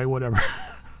 Anyway, whatever.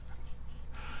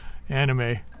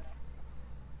 Anime.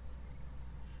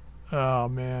 Oh,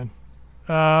 man.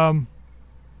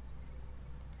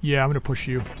 Yeah, I'm gonna push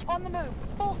you. On the move.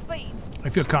 Full speed. I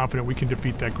feel confident we can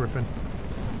defeat that Griffin.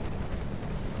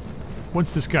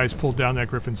 Once this guy's pulled down, that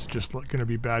Griffin's just gonna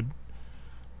be bad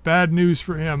news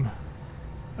for him.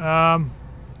 I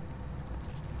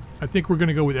think we're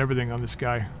gonna go with everything on this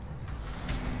guy.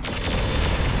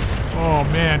 Oh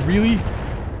man, really?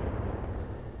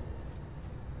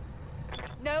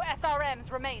 No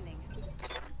SRMs remaining.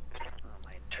 Oh,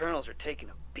 my internals are taking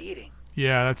a beating.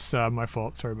 Yeah, that's my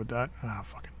fault. Sorry about that. Ah,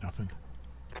 fucking nothing.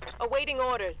 Awaiting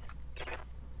orders.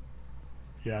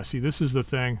 Yeah, see, this is the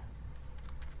thing.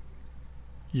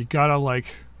 You gotta, like...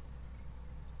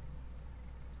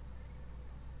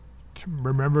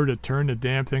 remember to turn the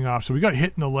damn thing off. So we got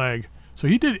hit in the leg. So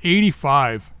he did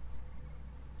 85.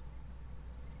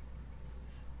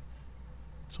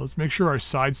 So let's make sure our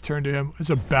sides turn to him. It's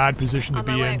a bad position to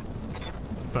be in.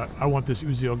 But I want this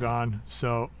Uziel gone,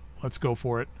 so let's go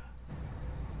for it.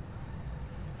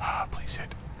 Ah, please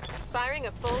hit. Firing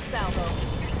a full salvo.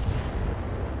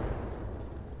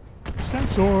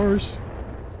 Sensors.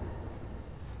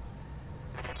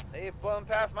 They've blown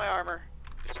past my armor.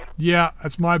 Yeah,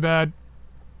 that's my bad.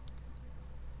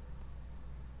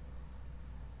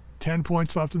 10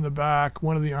 points left in the back.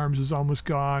 One of the arms is almost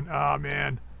gone. Ah,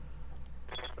 man.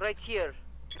 Right here.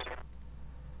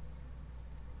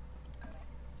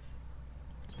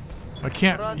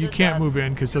 You can't move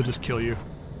in because they'll just kill you.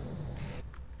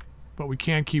 But we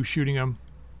can keep shooting them.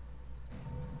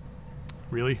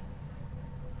 Really?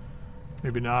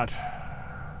 Maybe not.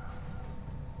 A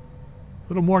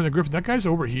little more in the Griffin. That guy's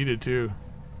overheated too.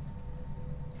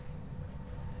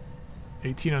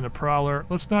 18 on the Prowler.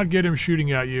 Let's not get him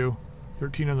shooting at you.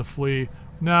 13 on the Flea.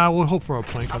 Nah, we'll hope for a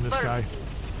plank on this guy.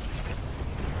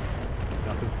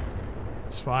 Nothing.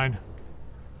 It's fine.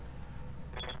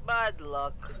 Bad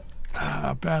luck.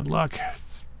 Bad luck.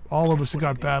 It's All of us have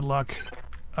got bad luck.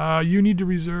 You need to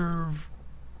reserve.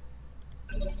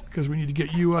 Because we need to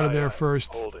get you out of there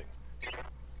first. Holding.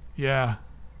 Yeah.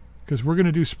 Because we're going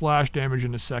to do splash damage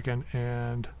in a second.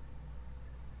 And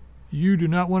you do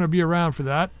not want to be around for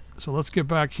that. So let's get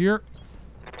back here.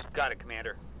 Got it,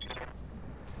 Commander.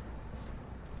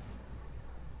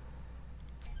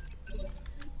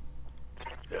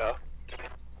 Yeah.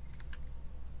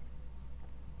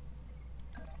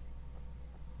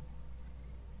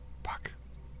 Fuck.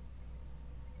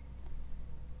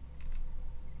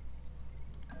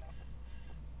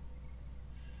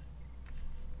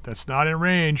 That's not in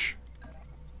range.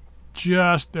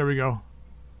 Just, there we go.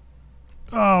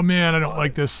 Oh man, I don't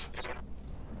like this.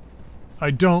 I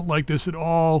don't like this at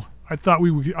all. I thought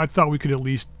we could at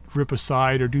least rip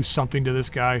aside or do something to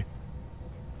this guy.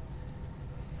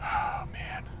 Oh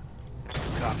man.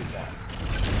 Copy that.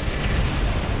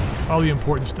 All the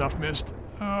important stuff missed.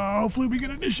 Hopefully we get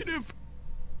initiative.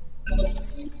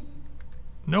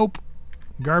 Nope.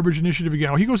 Garbage initiative again.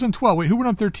 Oh, he goes on 12. Wait, who went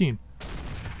on 13?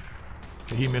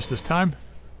 Okay, he missed this time.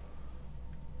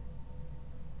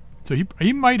 So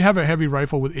he might have a heavy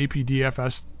rifle with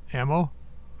APDFS ammo.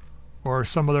 Or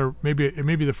some other, maybe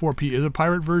the 4P is a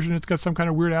pirate version. It's got some kind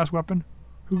of weird ass weapon.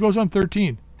 Who goes on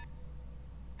 13?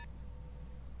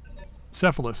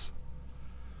 Cephalus.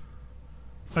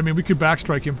 I mean, we could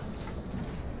backstrike him.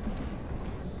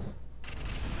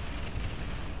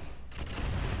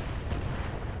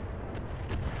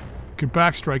 Could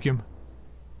backstrike him.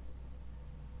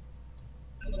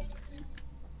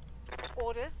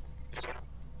 Orders.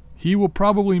 He will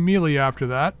probably melee after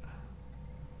that.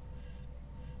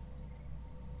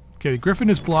 Okay, the Griffin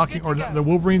is blocking, or the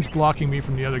Wolverine's blocking me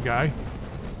from the other guy.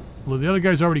 Well, the other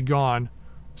guy's already gone.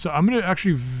 So I'm going to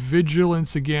actually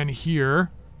Vigilance again here.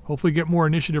 Hopefully get more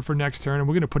initiative for next turn. And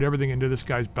we're going to put everything into this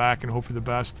guy's back and hope for the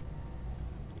best.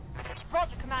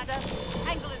 Roger, Commander.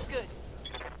 Angle is good.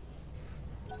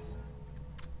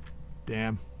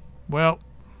 Damn. Well.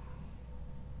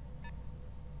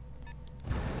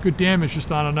 Good damage, just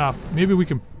not enough. Maybe we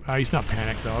can... he's not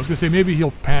panicked, though. I was going to say maybe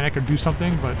he'll panic or do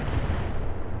something, but...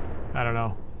 I don't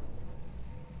know.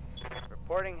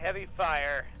 Reporting heavy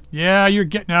fire. Yeah, you're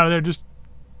getting out of there. Just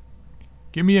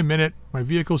give me a minute. My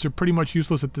vehicles are pretty much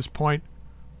useless at this point.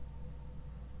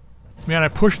 Man, I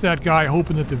pushed that guy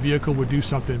hoping that the vehicle would do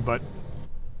something, but...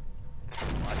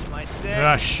 Watch my six.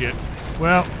 Ah, shit.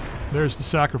 Well, there's the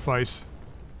sacrifice.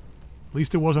 At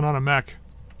least it wasn't on a mech.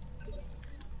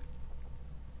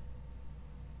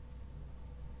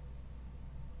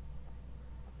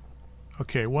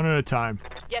 Okay, one at a time.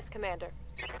 Yes, Commander.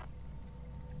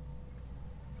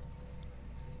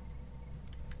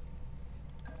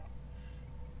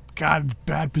 God,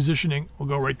 bad positioning. We'll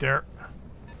go right there.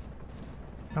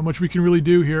 Not much we can really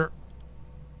do here.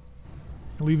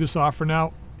 I'll leave this off for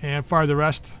now and fire the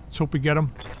rest. Let's hope we get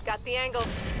him. Got the angle.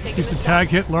 Here's the tag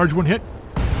hit, large one hit.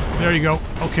 There you go.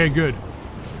 Okay, good.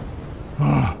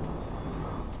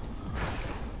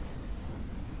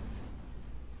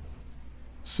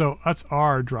 So that's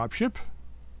our dropship.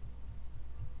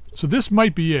 So this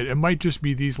might be it. It might just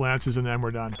be these lances and then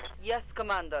we're done. Yes,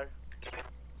 Commander.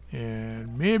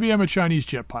 And maybe I'm a Chinese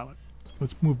jet pilot.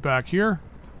 Let's move back here.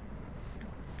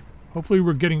 Hopefully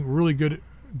we're getting really good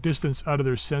distance out of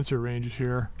their sensor ranges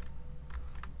here.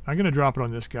 I'm going to drop it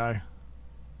on this guy.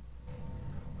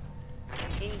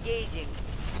 Engaging.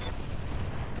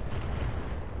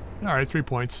 Alright, 3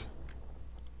 points.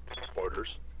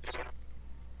 Orders.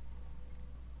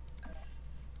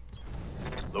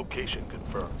 Location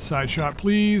confirmed. Side shot,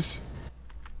 please.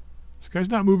 This guy's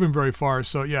not moving very far,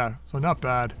 so yeah, so not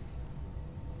bad.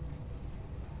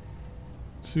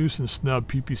 Zeus and Snub,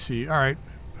 PPC. Alright,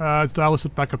 dial us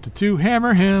back up to 2.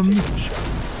 Hammer him!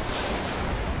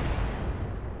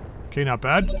 Okay, not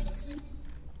bad.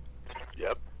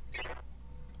 Yep.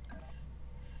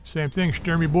 Same thing,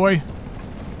 Sturmy boy.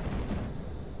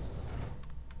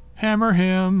 Hammer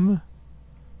him!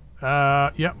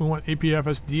 Yeah, we want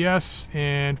APFS DS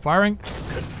and firing.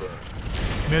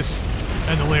 Confirmed. Miss.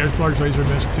 And the large laser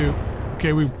missed too.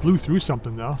 Okay, we blew through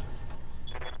something though.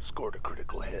 Scored a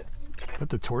critical hit. Is that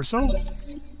the torso?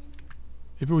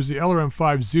 If it was the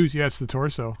LRM-5 Zeus, yeah, it's the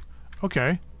torso.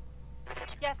 Okay.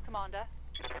 Yes, Commander.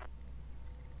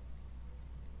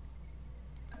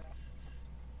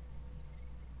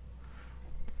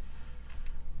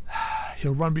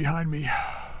 He'll run behind me.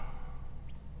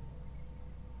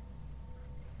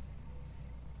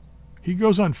 He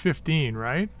goes on 15,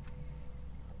 right?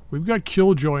 We've got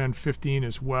Killjoy on 15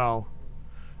 as well.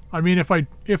 I mean, if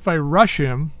I rush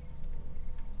him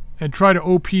and try to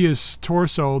OP his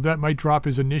torso, that might drop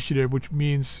his initiative, which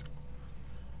means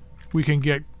we can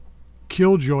get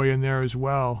Killjoy in there as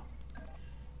well.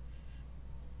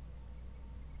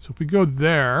 So if we go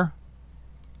there,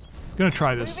 I'm gonna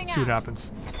try this, see what happens.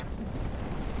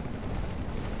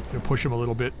 Gonna push him a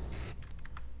little bit.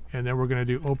 And then we're gonna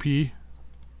do OP.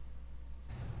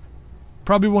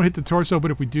 Probably won't hit the torso,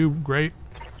 but if we do, great.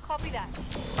 Copy that.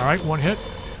 Alright, 1 hit.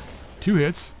 2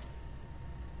 hits.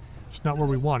 It's not where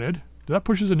we wanted. Did that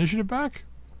push his initiative back?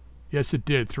 Yes, it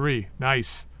did. 3.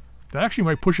 Nice. That actually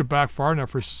might push it back far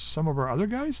enough for some of our other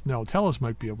guys? No, Telos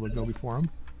might be able to go before him.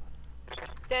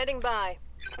 Standing by.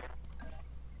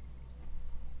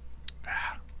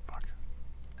 Ah, fuck.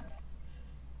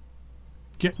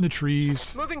 Get in the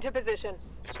trees. Moving to position.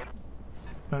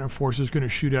 That enforcer's gonna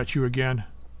shoot at you again.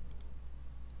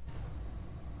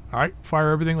 Alright,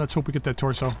 fire everything. Let's hope we get that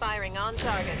torso. Firing on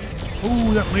target.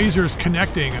 Ooh, that laser is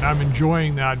connecting, and I'm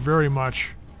enjoying that very much.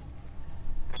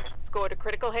 Scored a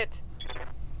critical hit.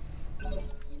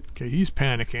 Okay, he's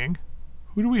panicking.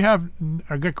 Who do we have?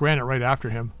 I got Granite right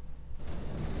after him.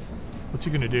 What's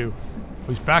he gonna do? Oh,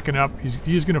 he's backing up.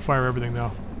 He's gonna fire everything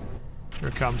though. Here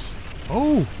it comes.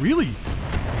 Oh, really?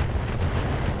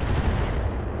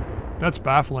 That's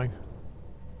baffling.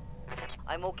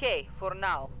 I'm okay for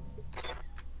now.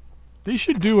 They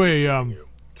should do a, I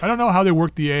don't know how they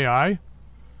work the AI,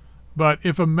 but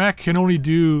if a mech can only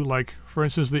do, like, for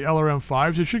instance, the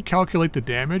LRM-5s, it should calculate the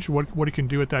damage, what it can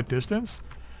do at that distance.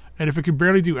 And if it can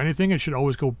barely do anything, it should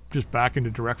always go just back into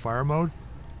direct fire mode.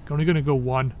 Only going to go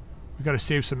 1. We got to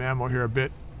save some ammo here a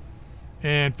bit.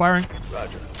 And firing.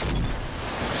 Roger.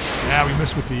 Yeah, we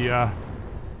missed with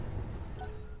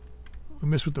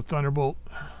the Thunderbolt.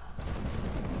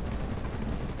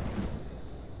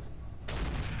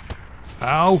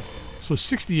 Ow. So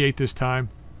 68 this time.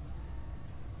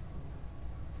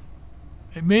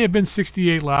 It may have been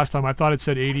 68 last time. I thought it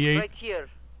said 88. Right here.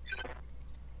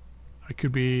 I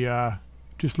could be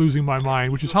just losing my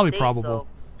mind, which is highly probable.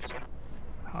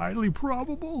 Highly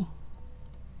probable.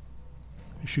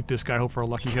 Shoot this guy, hope for a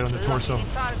lucky hit on the torso.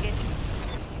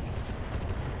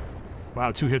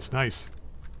 Wow, 2 hits, nice.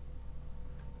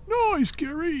 Nice,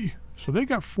 Gary. So they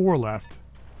got 4 left.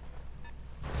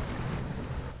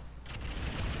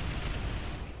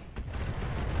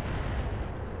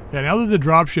 Yeah, now that the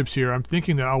dropship's here, I'm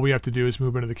thinking that all we have to do is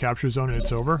move into the capture zone and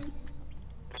it's over.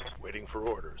 Waiting for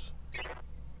orders.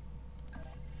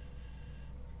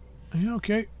 Yeah,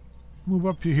 okay. Move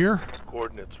up to here.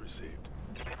 Coordinates received.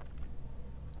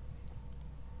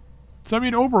 So, I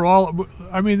mean, overall,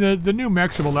 I mean, the new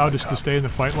mechs have allowed us to stay in the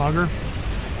fight longer.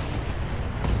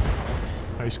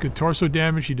 Nice, good torso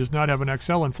damage. He does not have an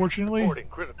XL, unfortunately. Reporting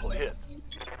critical hit.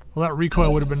 Well, that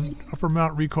recoil would have been, upper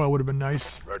mount recoil would have been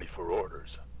nice. Ready for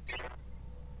orders.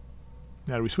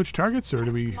 Now, do we switch targets, or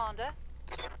do we... Commander.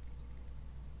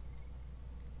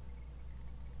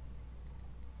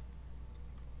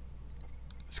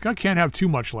 This guy can't have too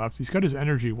much left. He's got his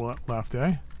energy left,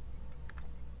 eh?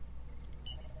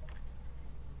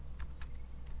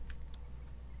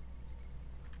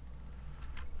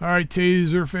 Alright,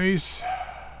 Taserface.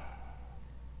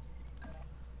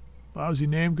 Lousy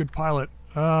name, good pilot.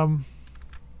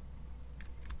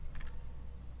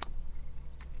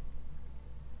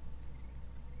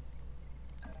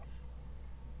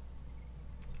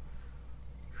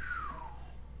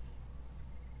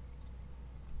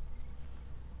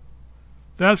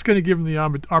 That's going to give him the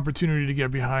opportunity to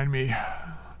get behind me.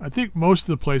 I think most of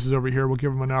the places over here will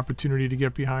give him an opportunity to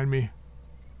get behind me.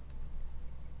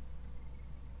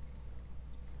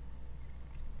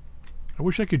 I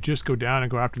wish I could just go down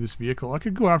and go after this vehicle. I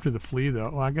could go after the flea, though.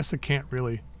 Well, I guess I can't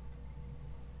really.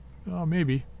 Oh,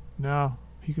 maybe. No,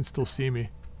 he can still see me.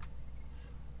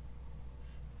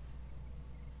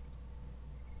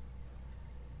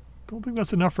 Don't think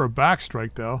that's enough for a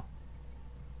backstrike, though.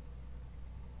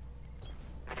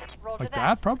 Like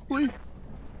that, probably?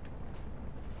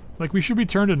 Like, we should be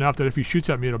turned enough that if he shoots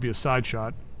at me, it'll be a side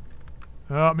shot.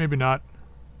 Oh, maybe not.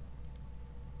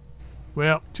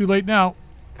 Well, too late now.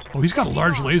 Oh, he's got a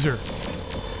large laser.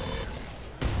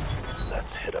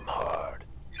 Let's hit him hard.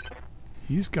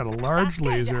 He's got a large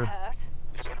laser.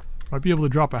 Might be able to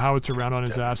drop a howitzer round on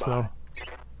his ass, though.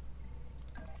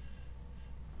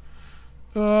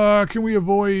 Can we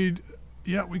avoid...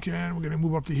 Yeah, we can. We're going to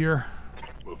move up to here.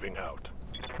 Moving out.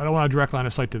 I don't want a direct line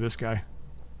of sight to this guy.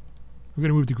 We're going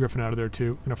to move the Griffin out of there,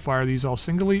 too. Going to fire these all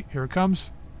singly. Here it comes.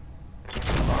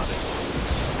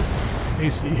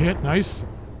 AC hit. Nice.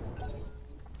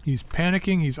 He's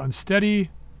panicking. He's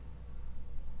unsteady.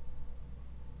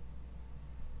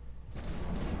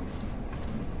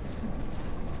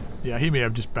 Yeah, he may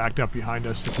have just backed up behind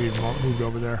us if we had moved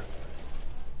over there.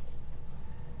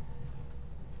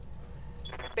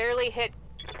 Barely hit.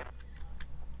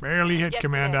 Barely hit, Yes,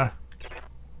 Commander.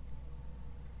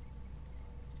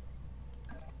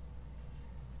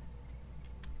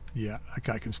 Yeah, that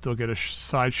guy can still get a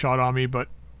side shot on me, but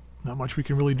not much we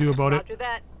can really do about it. Roger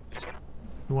that.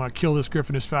 We want to kill this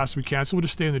griffin as fast as we can, so we'll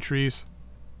just stay in the trees.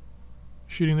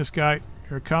 Shooting this guy.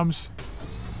 Here it comes.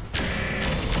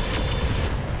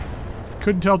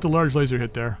 Couldn't tell if the large laser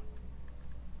hit there.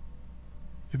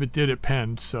 If it did, it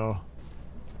penned, so...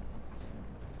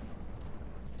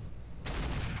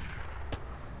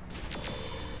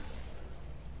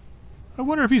 I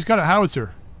wonder if he's got a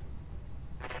howitzer.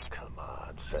 Come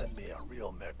on, send me a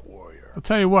real mech warrior. I'll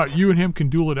tell you what, you and him can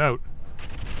duel it out.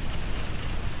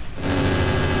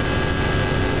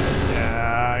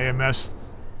 Yeah, AMS.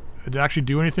 Did it actually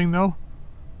do anything, though?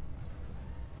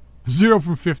 0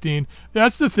 from 15.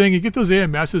 That's the thing, you get those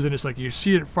AMSs and it's like, you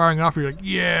see it firing off, you're like,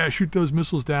 yeah, shoot those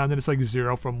missiles down, then it's like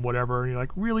 0 from whatever, and you're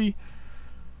like, really?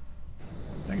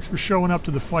 Thanks for showing up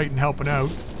to the fight and helping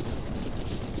out.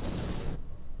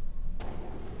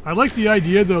 I like the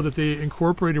idea, though, that they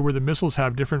incorporated where the missiles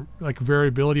have different, like,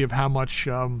 variability of how much,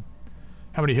 how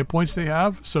many hit points they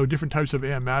have, so different types of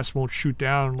AMS won't shoot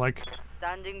down, like,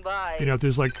 Standing by. you know, if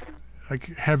there's, like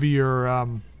heavier,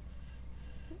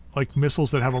 like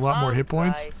missiles that have a lot more hit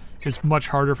points, it's much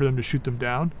harder for them to shoot them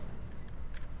down.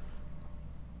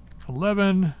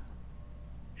 11,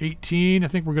 18, I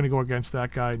think we're going to go against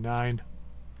that guy, 9.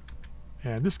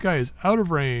 And this guy is out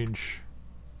of range.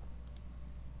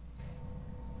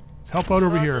 Let's help out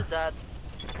over here. That.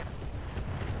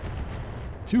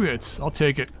 2 hits, I'll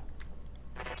take it.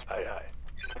 Aye, aye.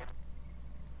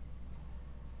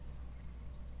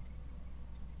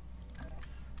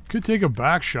 Could take a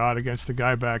back shot against the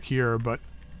guy back here, but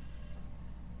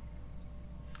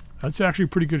that's actually a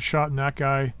pretty good shot in that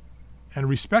guy. And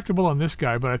respectable on this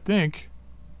guy, but I think...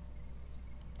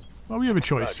 Well, we have a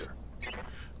choice. Roger.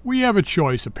 We have a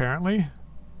choice, apparently.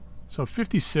 So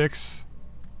 56,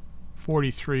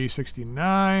 43,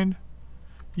 69.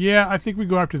 Yeah, I think we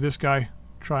go after this guy.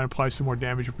 Try and apply some more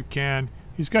damage if we can.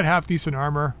 He's got half decent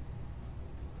armor.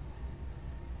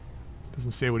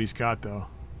 Doesn't say what he's got, though.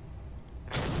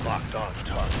 Locked on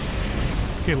target.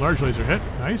 Okay, large laser hit.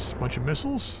 Nice. Bunch of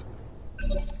missiles.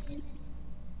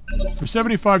 For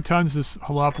 75 tons, this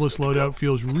Holopolis loadout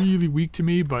feels really weak to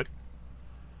me, but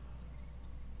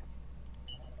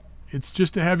it's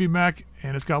just a heavy mech,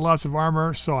 and it's got lots of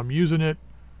armor, so I'm using it.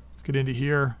 Let's get into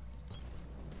here.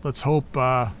 Let's hope,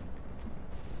 I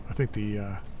think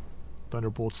the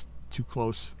Thunderbolt's too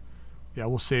close. Yeah,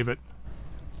 we'll save it.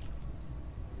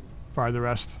 Fire the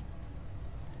rest.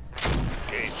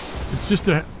 Engage.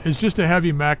 It's just a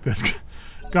heavy mech that's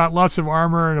got lots of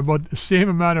armor and about the same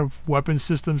amount of weapon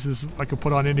systems as I could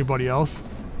put on anybody else.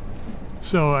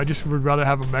 So I just would rather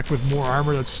have a mech with more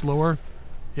armor that's slower.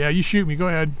 Yeah, you shoot me. Go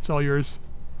ahead. It's all yours.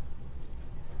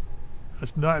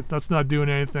 That's not doing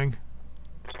anything.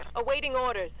 Awaiting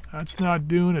orders. That's not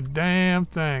doing a damn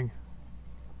thing.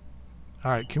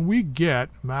 All right, can we get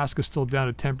Mask is still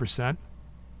down to 10%?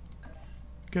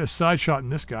 Get a side shot in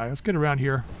this guy. Let's get around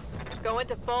here. Going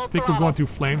to full I think we're going through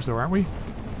flames, though, aren't we?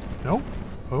 Nope.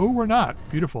 Oh, we're not.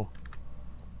 Beautiful.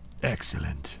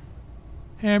 Excellent.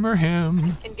 Hammer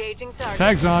him. Engaging target.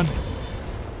 Tags on.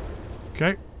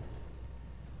 Okay.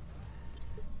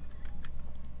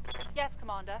 Yes,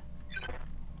 Commander.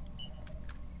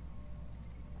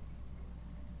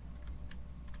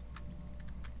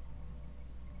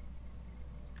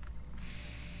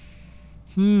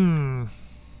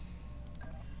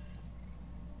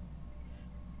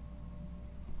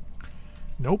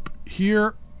 Nope.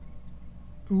 Here.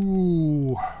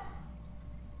 Ooh.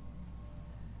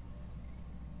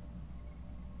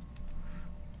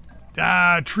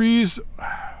 Trees.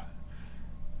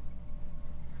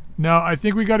 No, I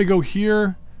think we got to go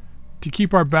here to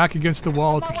keep our back against the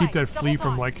wall to keep that flea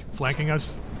from, like, flanking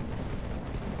us.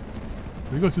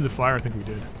 Did we go through the fire? I think we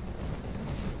did.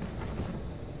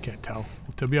 Can't tell.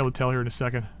 We'll be able to tell here in a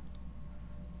second.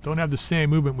 Don't have the same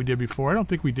movement we did before. I don't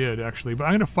think we did, actually. But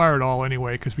I'm going to fire it all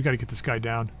anyway, because we got to get this guy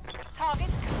down. Target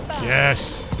confirmed.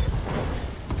 Yes!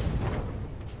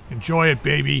 Enjoy it,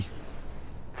 baby.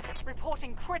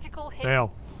 Reporting critical hit.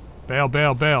 Bail. Bail,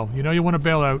 bail, bail. You know you want to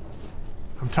bail out.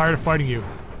 I'm tired of fighting you.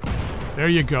 There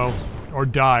you go. Or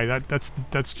die.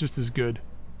 That's just as good.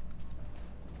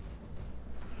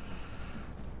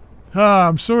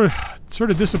 I'm sort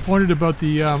of disappointed about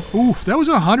the... oof, that was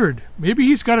 100. Maybe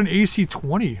he's got an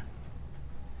AC-20.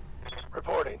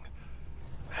 Reporting.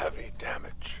 Heavy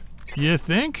damage. You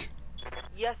think?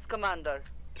 Yes, Commander.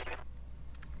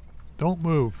 Don't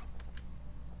move.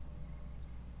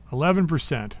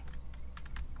 11%.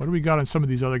 What do we got on some of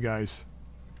these other guys?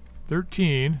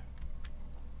 13.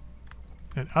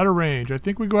 And out of range. I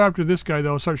think we go after this guy,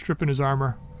 though. Start stripping his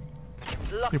armor.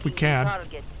 Lucky If we can.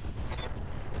 target.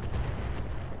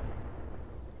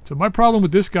 So my problem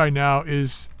with this guy now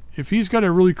is if he's got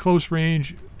a really close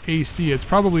range AC, it's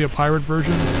probably a pirate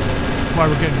version. That's why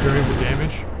we're getting variable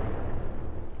damage.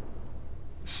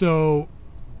 So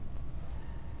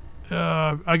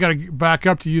I gotta back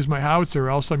up to use my howitzer, or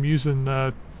else I'm using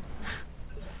Good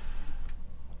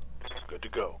to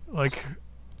go. like,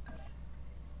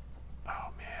 oh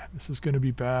man, this is gonna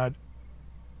be bad.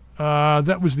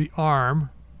 That was the arm.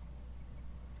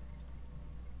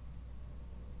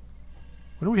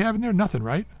 What do we have in there? Nothing,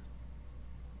 right?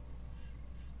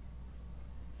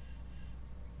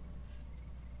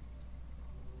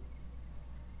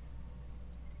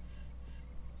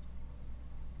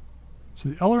 So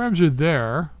the LRMs are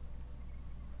there.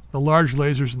 The large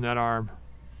lasers in that arm.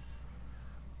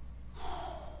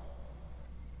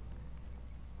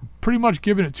 Pretty much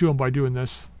giving it to him by doing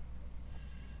this.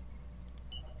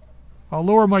 I'll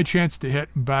lower my chance to hit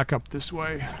and back up this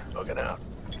way. Looking out.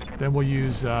 Then we'll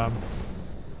use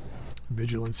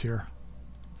vigilance here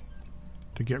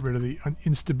to get rid of the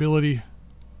instability.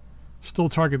 Still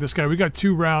target this guy. We got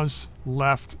 2 rounds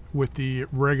left with the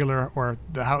regular or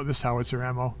this howitzer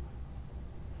ammo.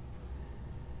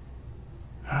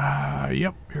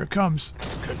 Yep, here it comes.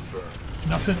 Confirmed.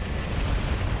 Nothing.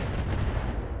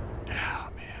 Oh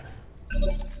man.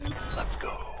 Let's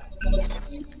go.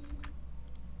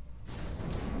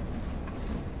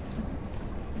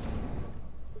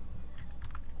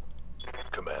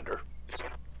 Commander.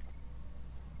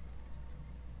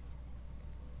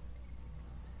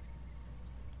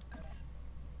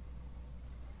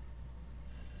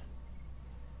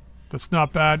 That's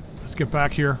not bad. Let's get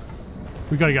back here.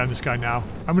 We gotta get on this guy now.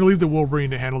 I'm gonna leave the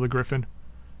Wolverine to handle the Griffin.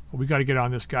 But we gotta get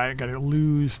on this guy. I gotta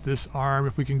lose this arm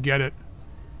if we can get it.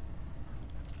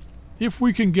 If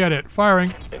we can get it.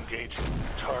 Firing. Engaging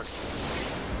target.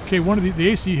 Okay, one of the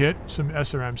AC hit. Some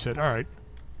SRMs hit. Alright.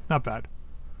 Not bad.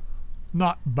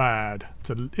 Not bad.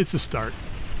 It's a start.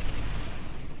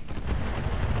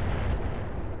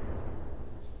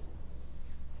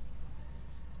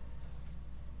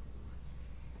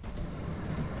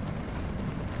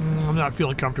 I'm not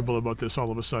feeling comfortable about this all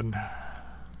of a sudden.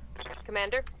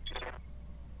 Commander?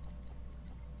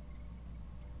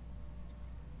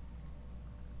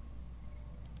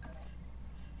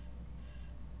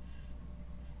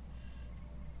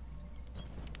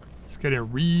 Let's get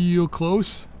in real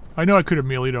close. I know I could have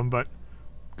meleeed him, but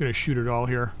I'm gonna shoot it all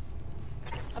here.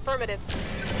 Affirmative.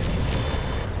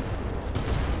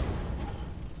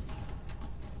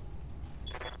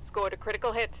 Scored a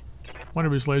critical hit. One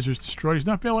of his lasers destroyed. He's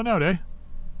not bailing out, eh?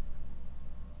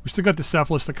 We still got the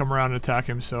Cephalus to come around and attack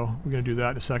him, so we're gonna do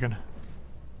that in a second.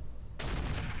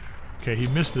 Okay, he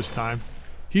missed this time.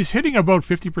 He's hitting about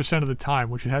 50% of the time,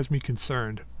 which has me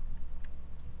concerned.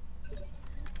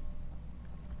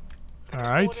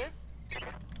 Alright.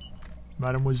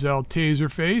 Mademoiselle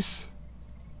Taserface.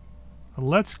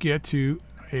 Let's get to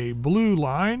a blue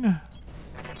line.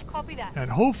 Copy that.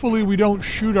 And hopefully we don't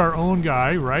shoot our own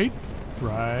guy, right?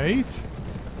 Right.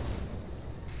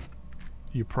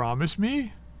 You promise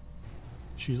me?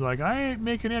 She's like, I ain't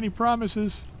making any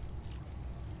promises.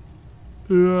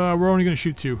 We're only going to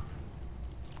shoot 2.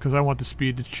 Because I want the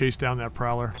speed to chase down that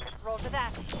prowler. Roll to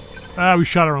that. Ah, we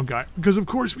shot our own guy. Because of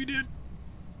course we did.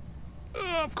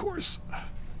 Of course.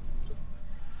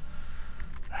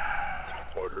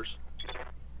 Orders.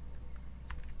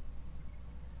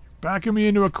 Backing me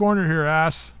into a corner here,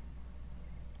 ass.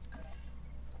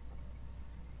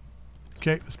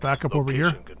 Okay, let's back up over here.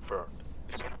 Location confirmed.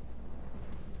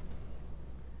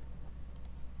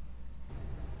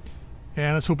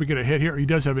 And let's hope we get a hit here. He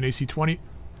does have an AC-20.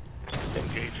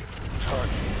 Engaging target.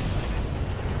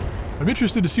 I'm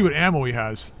interested to see what ammo he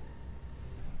has.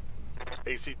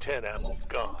 AC-10 ammo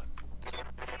gone.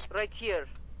 Right here.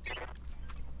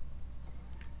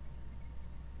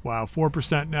 Wow,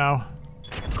 4% now.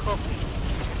 Copy.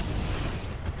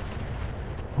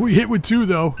 We hit with 2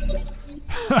 though.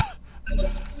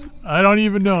 I don't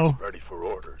even know. Ready for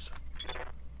orders.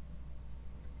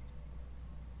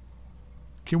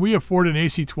 Can we afford an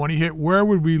AC-20 hit? Where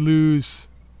would we lose?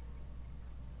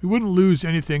 We wouldn't lose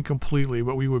anything completely,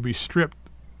 but we would be stripped.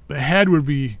 The head would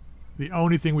be the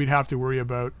only thing we'd have to worry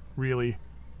about, really.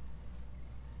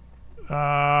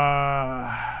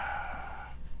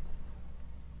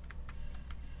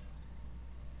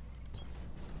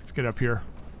 Let's get up here.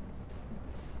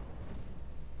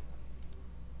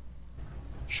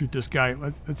 Shoot this guy.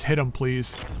 Let's hit him,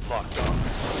 please. Locked on.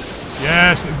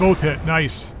 Yes, they both hit.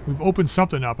 Nice. We've opened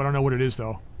something up. I don't know what it is,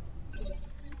 though.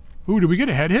 Ooh, did we get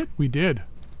a head hit? We did.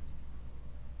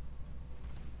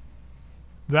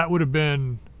 That would have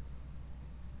been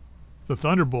the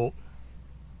Thunderbolt.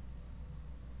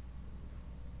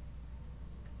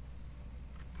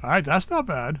 Alright, that's not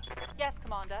bad. Yes,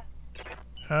 Commander.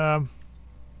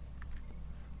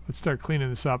 Let's start cleaning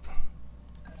this up.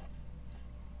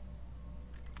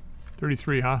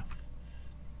 33, huh?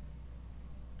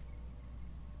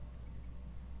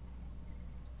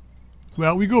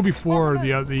 Well, we go before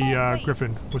the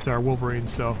Griffin with our Wolverine,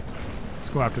 so let's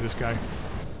go after this guy.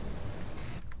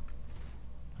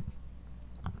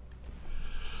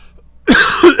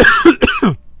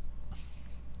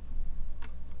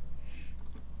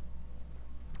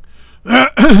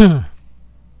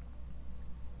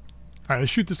 Alright,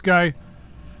 let's shoot this guy.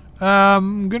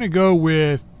 I'm gonna go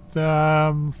with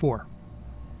 4.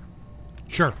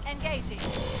 Sure. Engaging.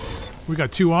 We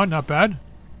got 2 on, not bad.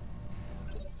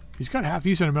 He's got half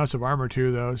decent amounts of armor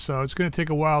too, though, so it's gonna take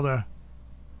a while to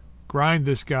grind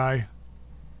this guy.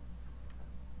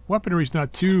 Weaponry's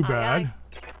not too bad.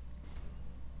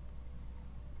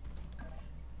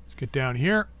 Let's get down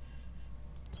here.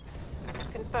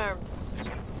 Confirmed.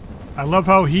 I love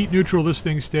how heat neutral this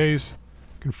thing stays.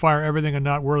 Can fire everything and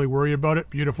not really worry about it.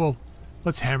 Beautiful.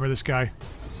 Let's hammer this guy.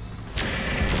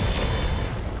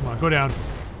 Come on, go down.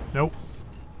 Nope.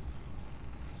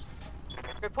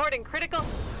 Reporting critical.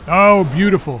 Oh,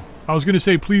 beautiful. I was going to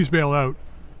say please bail out.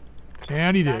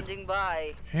 And he did. Standing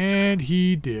by. And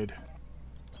he did.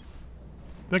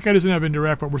 That guy doesn't have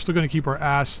indirect, but we're still going to keep our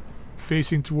ass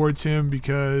facing towards him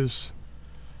because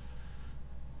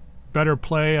better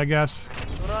play, I guess.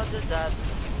 Roger that.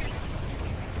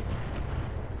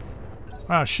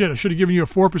 Ah, shit, I should have given you a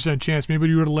 4% chance. Maybe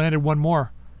you would have landed one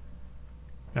more.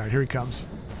 Alright, here he comes.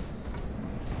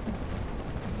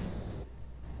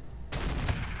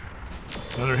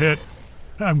 Another hit.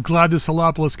 I'm glad this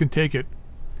Holopolis can take it.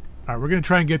 Alright, we're going to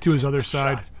try and get to his other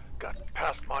side. Got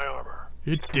past my armor.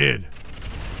 It did.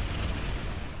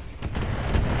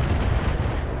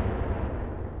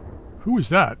 Who was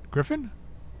that? Griffin?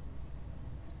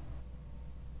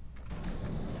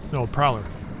 No, Prowler.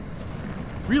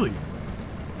 Really?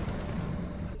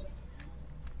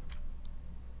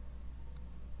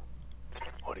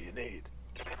 What do you need?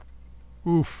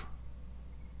 Oof.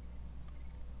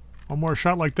 One more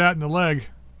shot like that in the leg.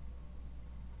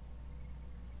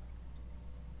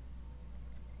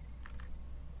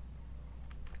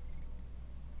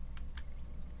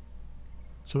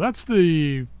 So that's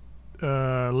the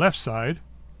left side.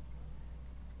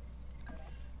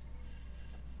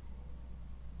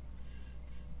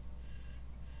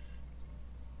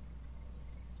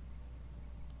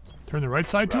 Turn the right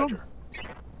side to him?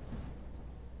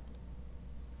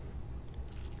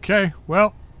 Okay,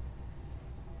 well,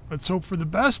 let's hope for the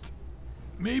best.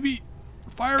 Maybe.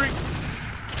 Firing.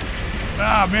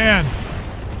 Ah, man.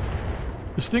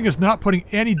 This thing is not putting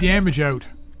any damage out.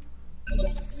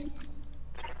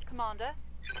 Commander.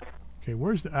 Okay,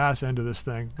 where's the ass end of this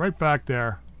thing? Right back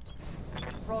there.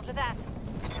 Roger that.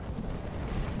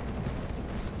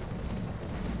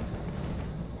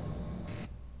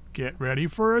 Get ready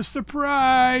for a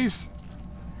surprise.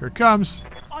 Here it comes.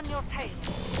 On your tail.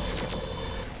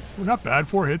 Oh, not bad.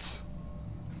 4 hits.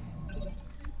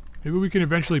 Maybe we can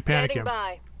eventually panic him.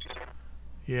 By.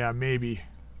 Yeah, maybe.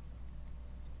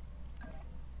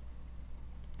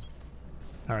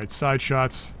 Alright, side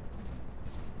shots.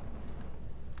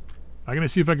 I'm going to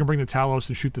see if I can bring the Talos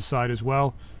and shoot the side as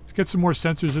well. Let's get some more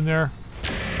sensors in there.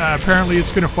 Apparently it's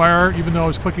going to fire even though I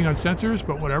was clicking on sensors,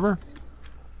 but whatever.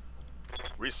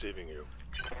 Receiving you.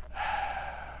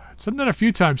 It's done that a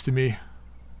few times to me.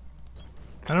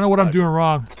 I don't know what I'm doing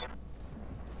wrong.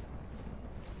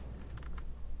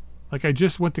 Like I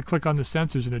just went to click on the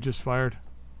sensors and it just fired.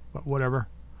 But whatever.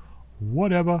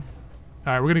 Whatever.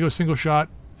 Alright, we're going to go single shot.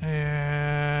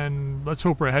 And let's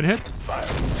hope for a head hit. Fire.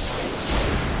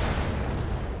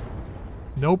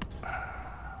 Nope.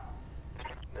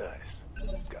 Nice.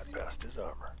 Got past his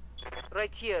armor.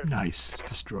 Right here. Nice.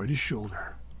 Destroyed his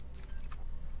shoulder.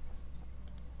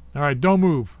 Alright, don't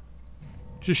move.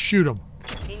 Just shoot him.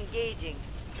 Engaging.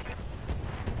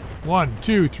 1,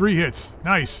 2, 3 hits.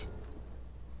 Nice.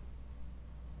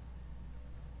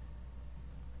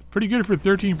 Pretty good for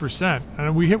 13%.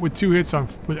 And we hit with 2 hits on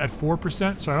at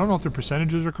 4%, so I don't know if the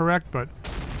percentages are correct, but...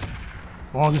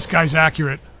 Oh, this guy's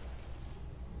accurate.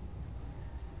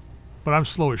 But I'm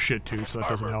slow as shit too, so that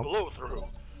doesn't help. Blow through.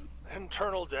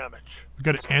 Internal damage. We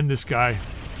gotta end this guy.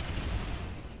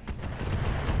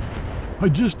 I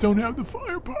just don't have the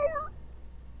firepower.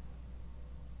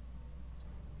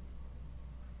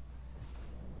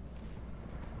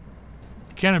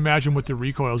 Can't imagine what the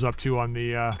recoil's up to on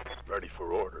the Ready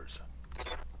for orders.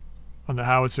 on the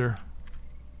howitzer.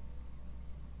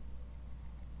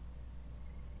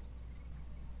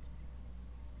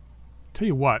 Tell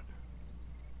you what.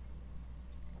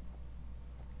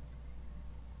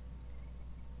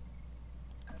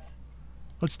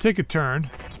 Let's take a turn.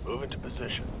 Move into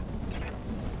position.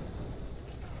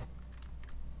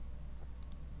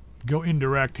 Go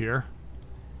indirect here.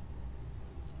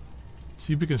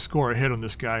 See if we can score a hit on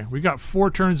this guy. We got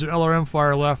 4 turns of LRM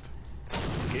fire left.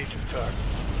 Engage the target.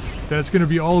 Then it's going to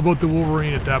be all about the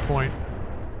Wolverine at that point.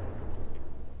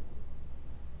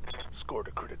 Scored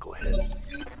a critical hit.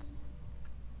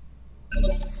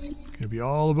 It's going to be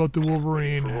all about the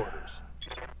Wolverine. For orders.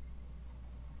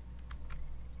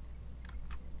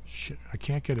 Shit, I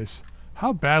can't get his...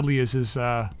 How badly is his,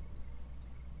 Yeah,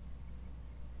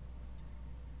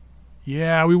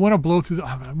 we want to blow through the...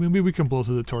 I mean, maybe we can blow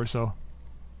through the torso.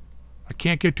 I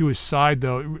can't get to his side,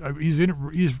 though. He's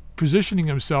positioning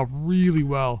himself really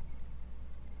well.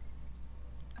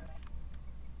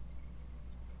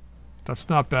 That's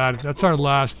not bad. That's our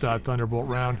last Thunderbolt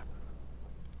round.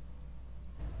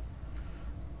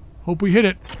 Hope we hit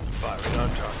it. Firing on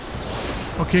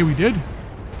target. Okay, we did.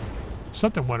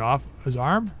 Something went off. His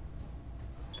arm?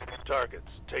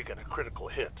 Target's taken a critical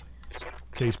hit.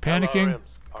 Okay, he's panicking. LRMs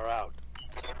are out.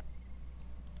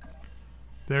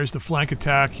 There's the flank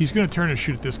attack. He's going to turn and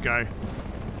shoot at this guy.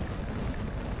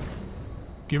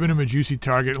 Giving him a juicy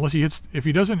target. Unless he hits... If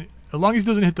he doesn't... As long as he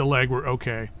doesn't hit the leg, we're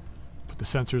okay. Put the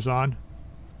sensors on.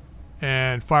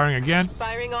 And firing again.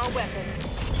 Firing all weapons.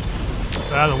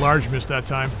 Ah, the large missed that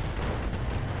time.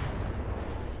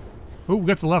 Oh, we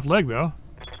got the left leg, though.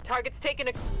 Target's taken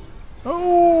a...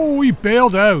 Oh, we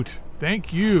bailed out.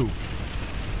 Thank you.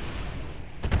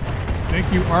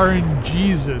 Thank you,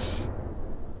 RNGesus.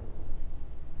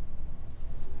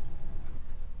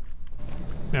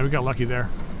 Man, we got lucky there.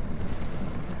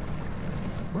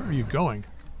 Where are you going?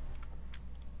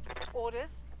 Orders.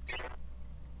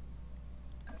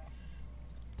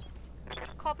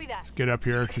 Copy that. Let's get up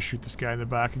here to shoot this guy in the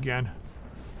back again.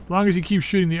 As long as he keeps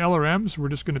shooting the LRMs, we're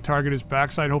just going to target his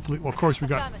backside. Hopefully, well, of course, we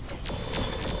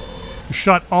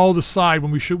shot all the side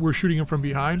when we're shooting him from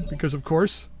behind. Because of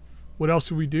course, what else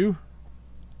do we do?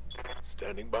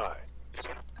 Standing by.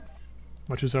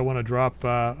 Much as I want to drop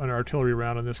an artillery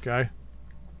round on this guy,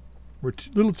 we're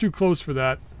a little too close for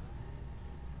that.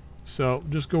 So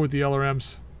just go with the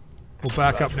LRMs. We'll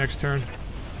back up next turn.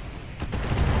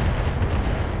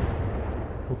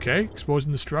 Okay,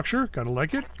 exposing the structure. Gotta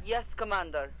like it. Yes,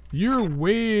 Commander. You're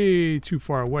way too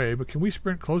far away, but can we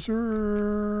sprint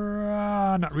closer?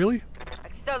 Not really.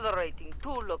 Accelerating to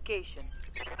location.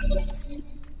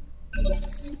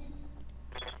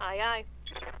 Aye, aye.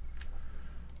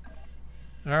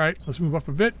 Alright, let's move up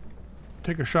a bit.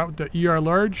 Take a shot with the ER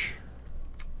large.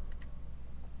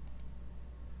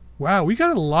 Wow, we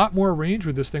got a lot more range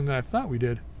with this thing than I thought we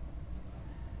did.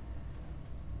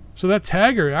 So that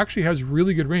tagger actually has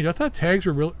really good range. I thought tags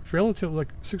were relative like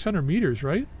 600 meters,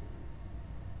 right?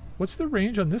 What's the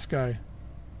range on this guy?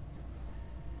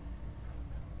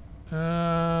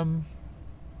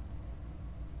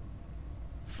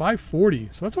 540.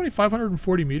 So that's only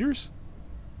 540 meters?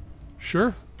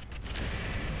 Sure.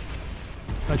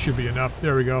 That should be enough.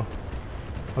 There we go.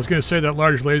 I was going to say that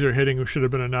large laser hitting should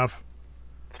have been enough.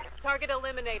 Target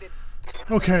eliminated.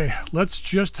 Okay, let's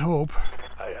just hope,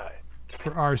 Aye, aye.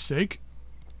 for our sake,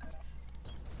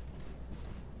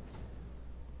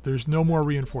 there's no more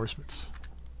reinforcements.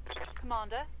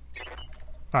 Commander.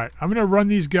 Alright, I'm going to run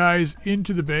these guys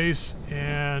into the base,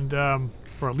 and,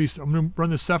 or at least I'm going to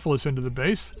run the Cephalus into the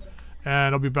base,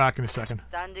 and I'll be back in a second.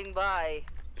 Standing by.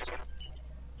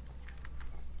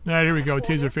 Alright, here we go.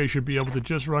 Taserface should be able to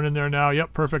just run in there now.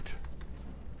 Yep, perfect.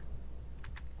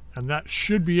 And that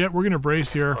should be it. We're going to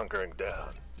brace here. Hunkering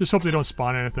down. Just hope they don't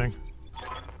spawn anything.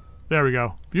 There we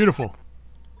go. Beautiful.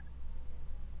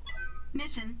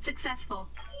 Mission successful.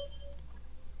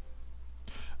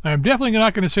 I'm definitely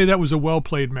not going to say that was a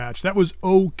well-played match. That was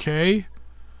okay.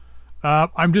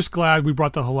 I'm just glad we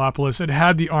brought the Holopolis. It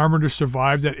had the armor to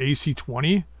survive that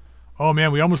AC-20. Oh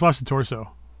man, we almost lost the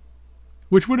torso.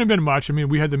 Which wouldn't have been much. I mean,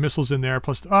 we had the missiles in there.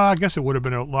 Plus, I guess it would have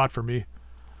been a lot for me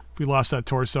if we lost that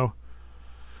torso.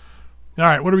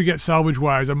 Alright, what do we get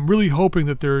salvage-wise? I'm really hoping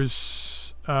that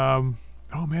there's... oh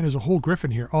man, there's a whole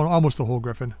Griffin here. Oh, almost a whole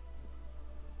Griffin.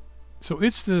 So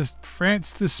it's the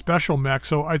special mech.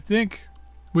 So I think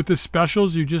with the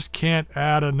specials, you just can't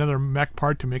add another mech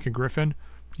part to make a Griffin.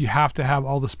 You have to have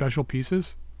all the special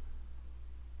pieces.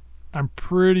 I'm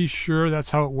pretty sure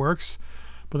that's how it works.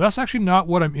 But that's actually not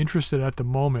what I'm interested in at the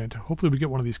moment. Hopefully we get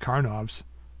one of these Karnovs.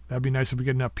 That'd be nice if we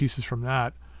get enough pieces from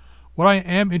that. What I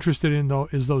am interested in, though,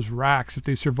 is those racks, if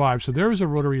they survive. So there is a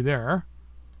rotary there.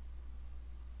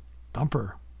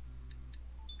 Thumper.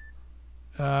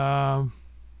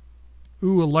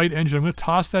 Ooh, a light engine. I'm going to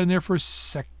toss that in there for a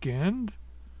second.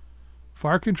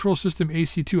 Fire control system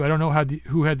AC2. I don't know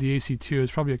who had the AC2.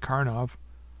 It's probably a Karnov.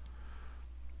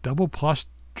 Double plus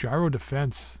gyro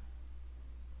defense.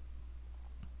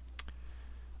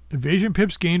 Evasion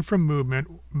pips gained from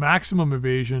movement. Maximum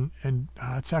evasion. And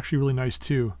it's actually really nice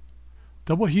too.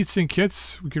 Double heatsink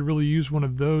kits. We could really use one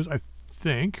of those, I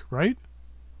think, right?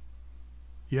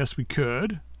 Yes, we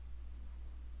could.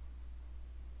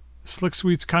 Slick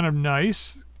Sweet's kind of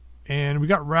nice. And we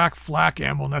got rack flak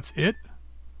ammo, and that's it.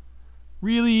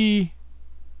 Really?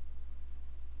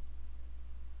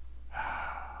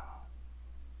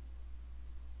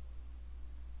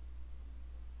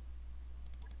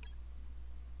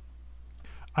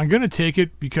 I'm going to take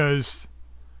it because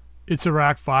it's a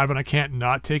rack 5 and I can't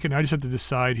not take it. And I just have to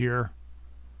decide here.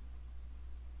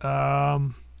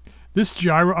 This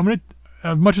gyro, I'm going to,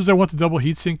 as much as I want the double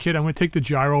heatsink kit, I'm going to take the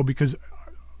gyro because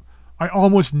I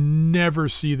almost never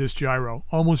see this gyro.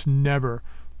 Almost never.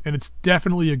 And it's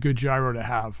definitely a good gyro to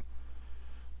have.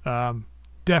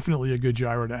 Definitely a good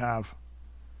gyro to have.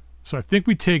 So I think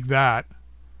we take that.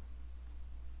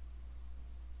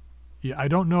 Yeah, I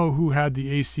don't know who had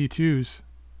the AC2s.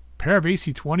 Pair of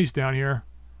AC20s down here.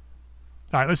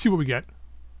 Alright, let's see what we get.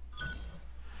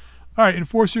 Alright,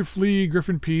 Enforcer, Flea,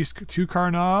 Griffin Piece, 2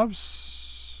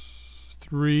 Karnovs.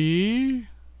 3.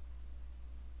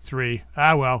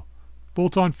 Ah, well.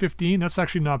 Bolt-on 15, that's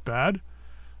actually not bad.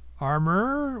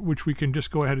 Armor, which we can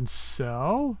just go ahead and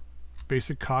sell.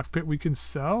 Basic cockpit we can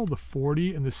sell. The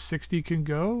 40 and the 60 can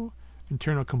go.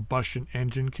 Internal combustion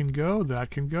engine can go.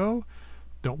 That can go.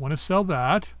 Don't want to sell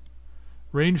that.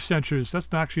 Range sensors, that's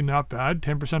actually not bad.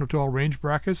 10% to all range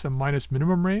brackets and minus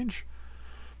minimum range.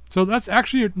 So that's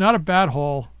actually not a bad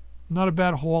haul. Not a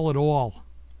bad haul at all.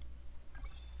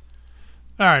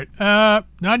 Alright,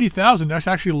 90,000. That's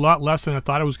actually a lot less than I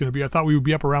thought it was going to be. I thought we would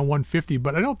be up around 150,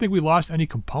 but I don't think we lost any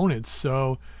components.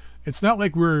 So it's not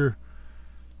like we're...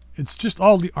 It's just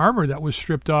all the armor that was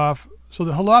stripped off. So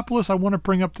the Holopolis I want to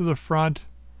bring up to the front.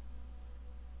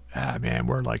 Ah, man,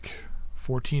 we're like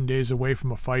 14 days away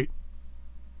from a fight.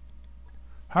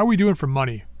 How are we doing for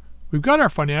money? We've got our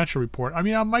financial report. I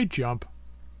mean, I might jump.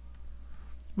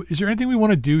 Is there anything we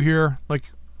want to do here?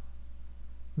 Like,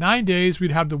 9 days,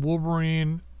 we'd have the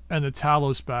Wolverine and the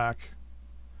Talos back.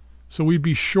 So we'd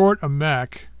be short a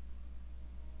mech.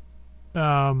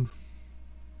 Or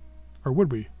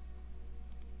would we?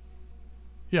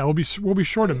 Yeah, we'll be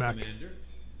short a mech.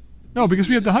 No, because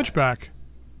we have the Hunchback.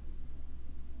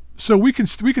 So we can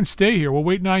stay here. We'll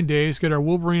wait 9 days, get our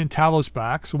Wolverine and Talos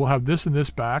back. So we'll have this and this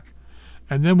back.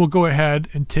 And then we'll go ahead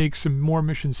and take some more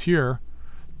missions here.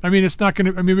 I mean, it's not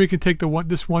going to... I mean, we can take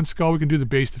this one skull. We can do the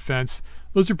base defense.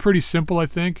 Those are pretty simple, I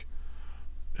think.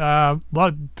 A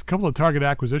couple of target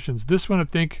acquisitions. This one, I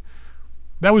think...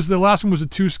 That was the last one was a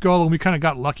 2 skull, and we kind of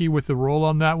got lucky with the roll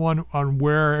on that one, on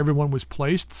where everyone was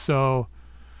placed. So...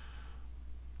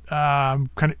 I'm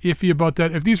kind of iffy about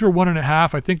that. If these were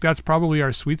 1.5, I think that's probably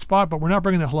our sweet spot, but we're not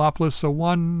bringing the Holopolis, so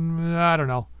 1, I don't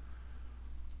know.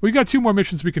 We got 2 more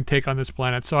missions we can take on this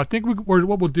planet, so I think what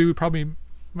we'll do probably,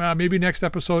 maybe next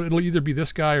episode, it'll either be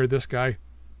this guy or this guy.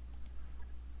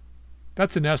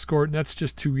 That's an escort, and that's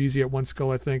just too easy at 1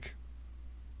 skull, I think.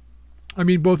 I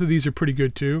mean, both of these are pretty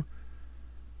good, too.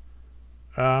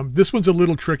 This one's a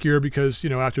little trickier because, you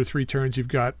know, after 3 turns, you've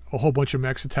got a whole bunch of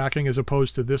mechs attacking, as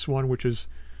opposed to this one, which is...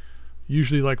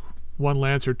 usually like 1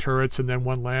 lance or turrets and then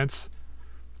 1 lance.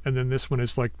 And then this one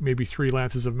is like maybe 3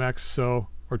 lances of mechs, so,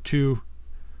 or 2.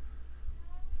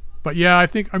 But yeah,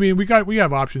 I mean, we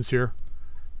have options here.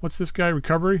 What's this guy?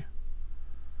 Recovery?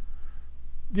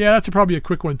 Yeah, that's probably a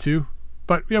quick one too.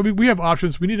 But yeah, we have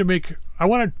options. We need to make... I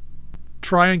want to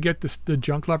try and get the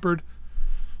Junk Leopard.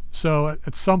 So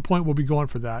at some point we'll be going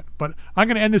for that. But I'm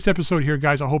going to end this episode here,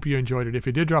 guys. I hope you enjoyed it. If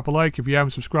you did, drop a like. If you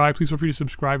haven't subscribed, please feel free to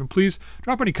subscribe. And please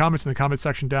drop any comments in the comment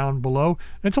section down below.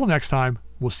 Until next time,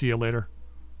 we'll see you later.